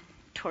softened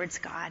towards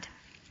God.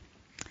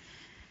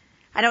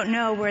 I don't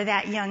know where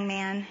that young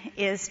man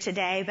is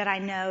today, but I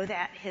know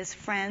that his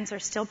friends are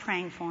still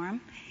praying for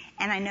him,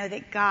 and I know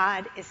that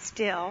God is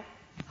still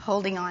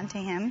holding on to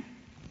him.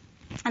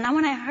 And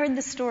when I heard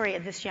the story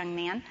of this young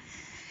man,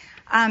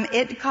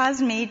 it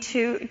caused me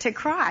to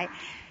cry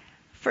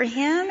for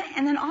him.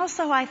 And then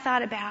also I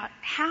thought about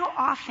how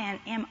often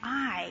am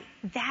I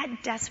that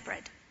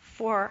desperate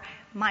for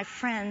my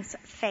friend's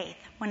faith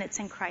when it's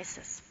in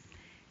crisis?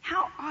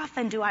 How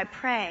often do I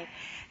pray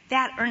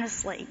that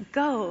earnestly,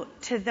 go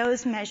to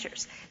those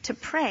measures to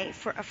pray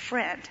for a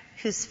friend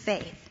whose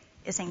faith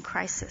is in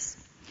crisis.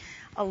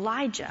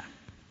 Elijah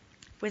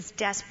was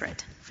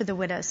desperate for the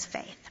widow's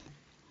faith.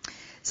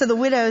 So the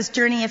widow's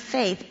journey of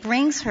faith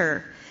brings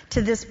her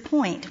to this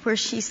point where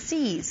she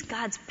sees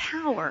God's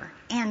power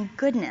and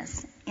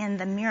goodness in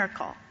the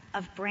miracle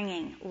of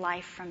bringing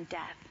life from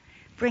death,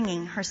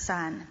 bringing her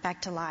son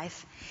back to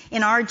life.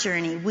 In our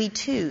journey, we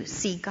too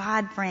see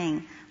God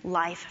bring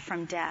life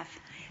from death.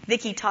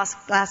 Vicki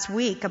talked last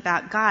week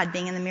about God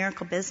being in the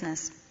miracle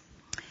business.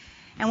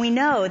 And we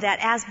know that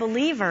as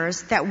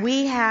believers that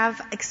we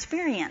have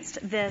experienced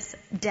this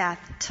death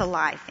to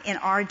life in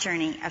our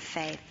journey of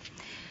faith.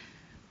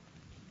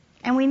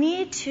 And we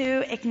need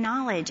to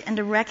acknowledge and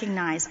to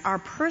recognize our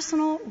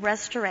personal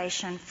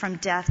restoration from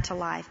death to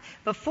life.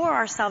 Before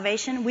our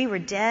salvation, we were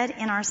dead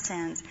in our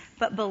sins,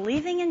 but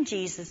believing in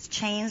Jesus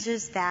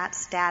changes that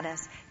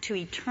status to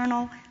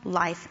eternal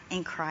life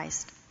in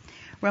Christ.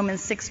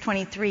 Romans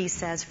 6:23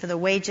 says, "For the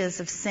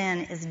wages of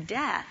sin is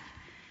death,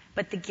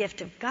 but the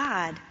gift of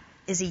God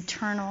is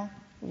eternal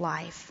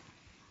life."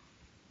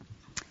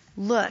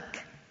 "Look,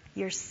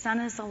 your son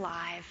is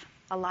alive,"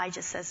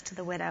 Elijah says to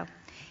the widow.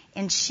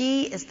 And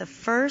she is the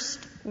first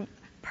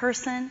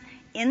person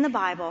in the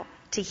Bible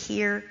to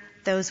hear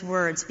those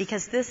words,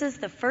 because this is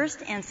the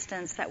first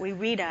instance that we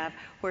read of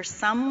where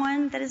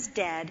someone that is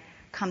dead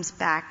comes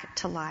back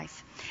to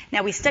life.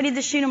 Now, we studied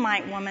the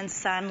Shunammite woman's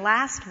son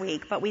last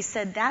week, but we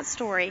said that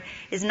story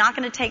is not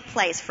going to take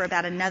place for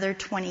about another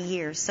 20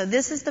 years. So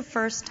this is the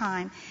first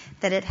time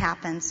that it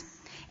happens.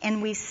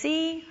 And we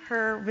see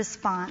her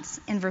response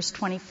in verse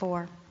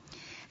 24.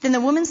 Then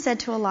the woman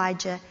said to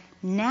Elijah,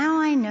 "Now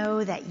I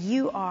know that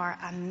you are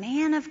a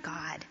man of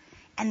God,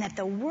 and that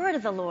the word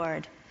of the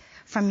Lord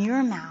from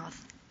your mouth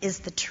is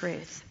the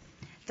truth."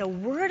 The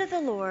word of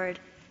the Lord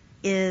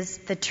is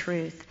the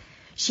truth.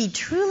 She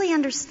truly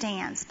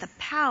understands the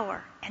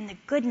power and the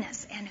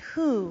goodness and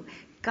who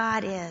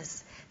God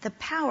is, the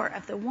power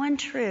of the one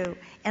true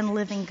and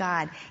living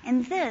God.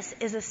 And this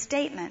is a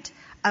statement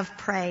of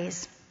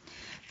praise.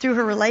 Through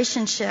her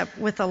relationship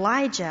with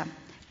Elijah,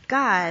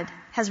 God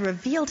has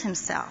revealed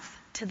himself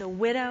to the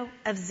widow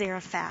of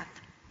Zarephath.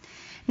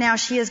 Now,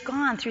 she has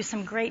gone through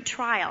some great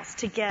trials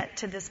to get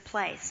to this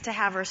place, to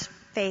have her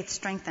faith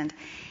strengthened.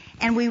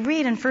 And we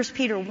read in 1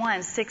 Peter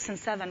 1, 6 and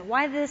 7,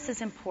 why this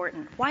is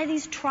important, why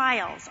these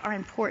trials are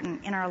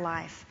important in our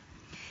life.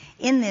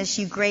 "In this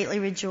you greatly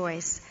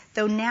rejoice,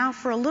 though now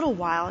for a little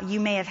while you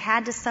may have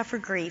had to suffer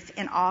grief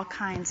in all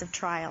kinds of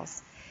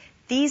trials.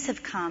 These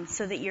have come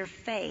so that your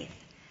faith,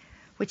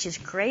 which is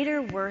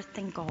greater worth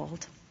than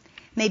gold,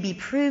 may be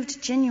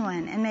proved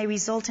genuine and may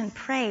result in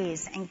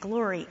praise and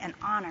glory and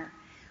honor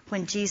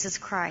when Jesus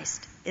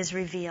Christ is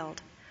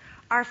revealed."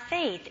 Our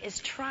faith is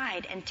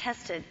tried and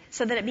tested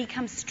so that it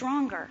becomes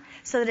stronger,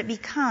 so that it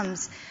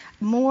becomes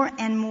more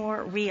and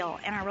more real,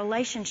 and our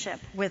relationship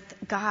with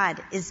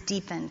God is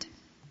deepened.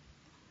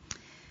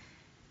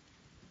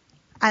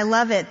 I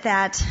love it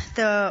that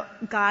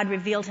God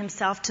revealed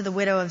himself to the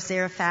widow of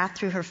Zarephath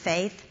through her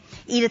faith.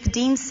 Edith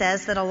Dean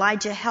says that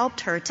Elijah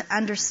helped her to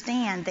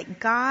understand that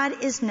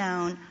God is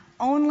known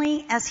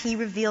only as he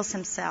reveals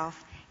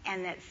himself,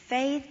 and that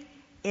faith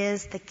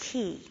is the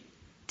key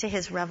to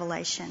his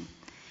revelation.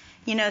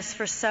 You know,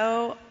 for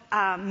so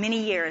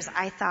many years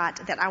I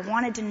thought that I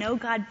wanted to know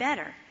God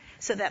better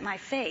so that my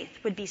faith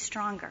would be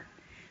stronger.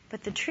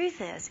 But the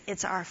truth is,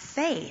 it's our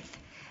faith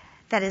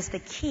that is the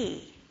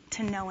key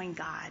to knowing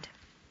God.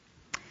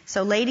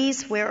 So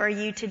ladies, where are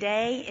you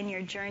today in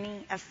your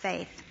journey of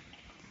faith?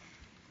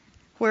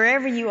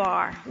 Wherever you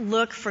are,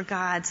 look for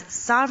God's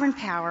sovereign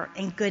power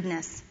and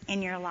goodness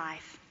in your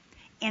life.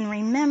 And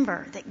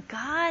remember that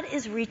God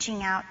is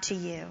reaching out to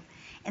you,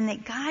 and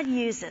that God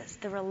uses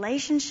the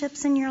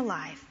relationships in your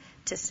life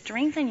to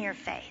strengthen your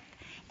faith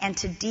and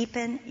to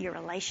deepen your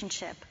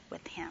relationship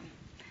with him.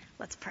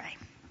 Let's pray.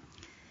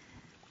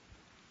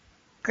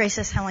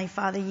 Gracious Heavenly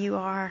Father, you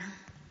are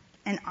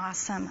an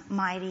awesome,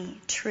 mighty,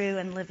 true,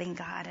 and living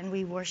God, and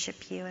we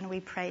worship you and we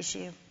praise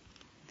you.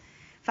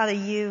 Father,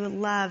 you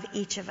love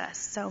each of us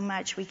so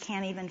much we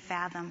can't even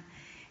fathom.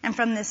 And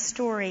from this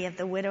story of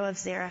the widow of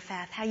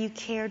Zarephath, how you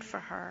cared for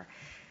her,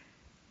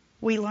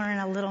 we learn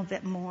a little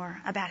bit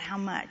more about how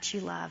much you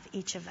love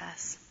each of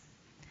us.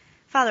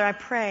 Father, I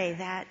pray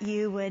that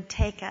you would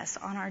take us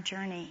on our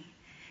journey,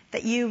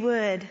 that you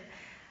would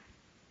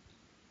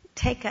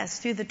take us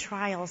through the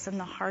trials and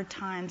the hard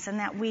times, and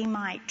that we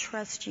might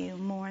trust you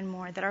more and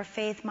more, that our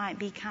faith might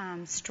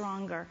become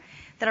stronger,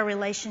 that our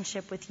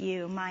relationship with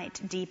you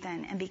might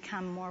deepen and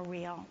become more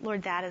real.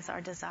 Lord, that is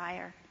our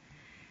desire.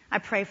 I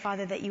pray,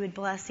 Father, that you would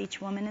bless each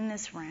woman in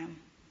this room.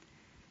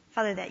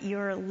 Father, that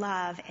your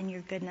love and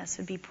your goodness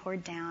would be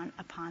poured down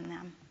upon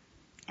them.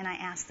 And I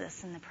ask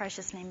this in the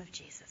precious name of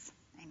Jesus.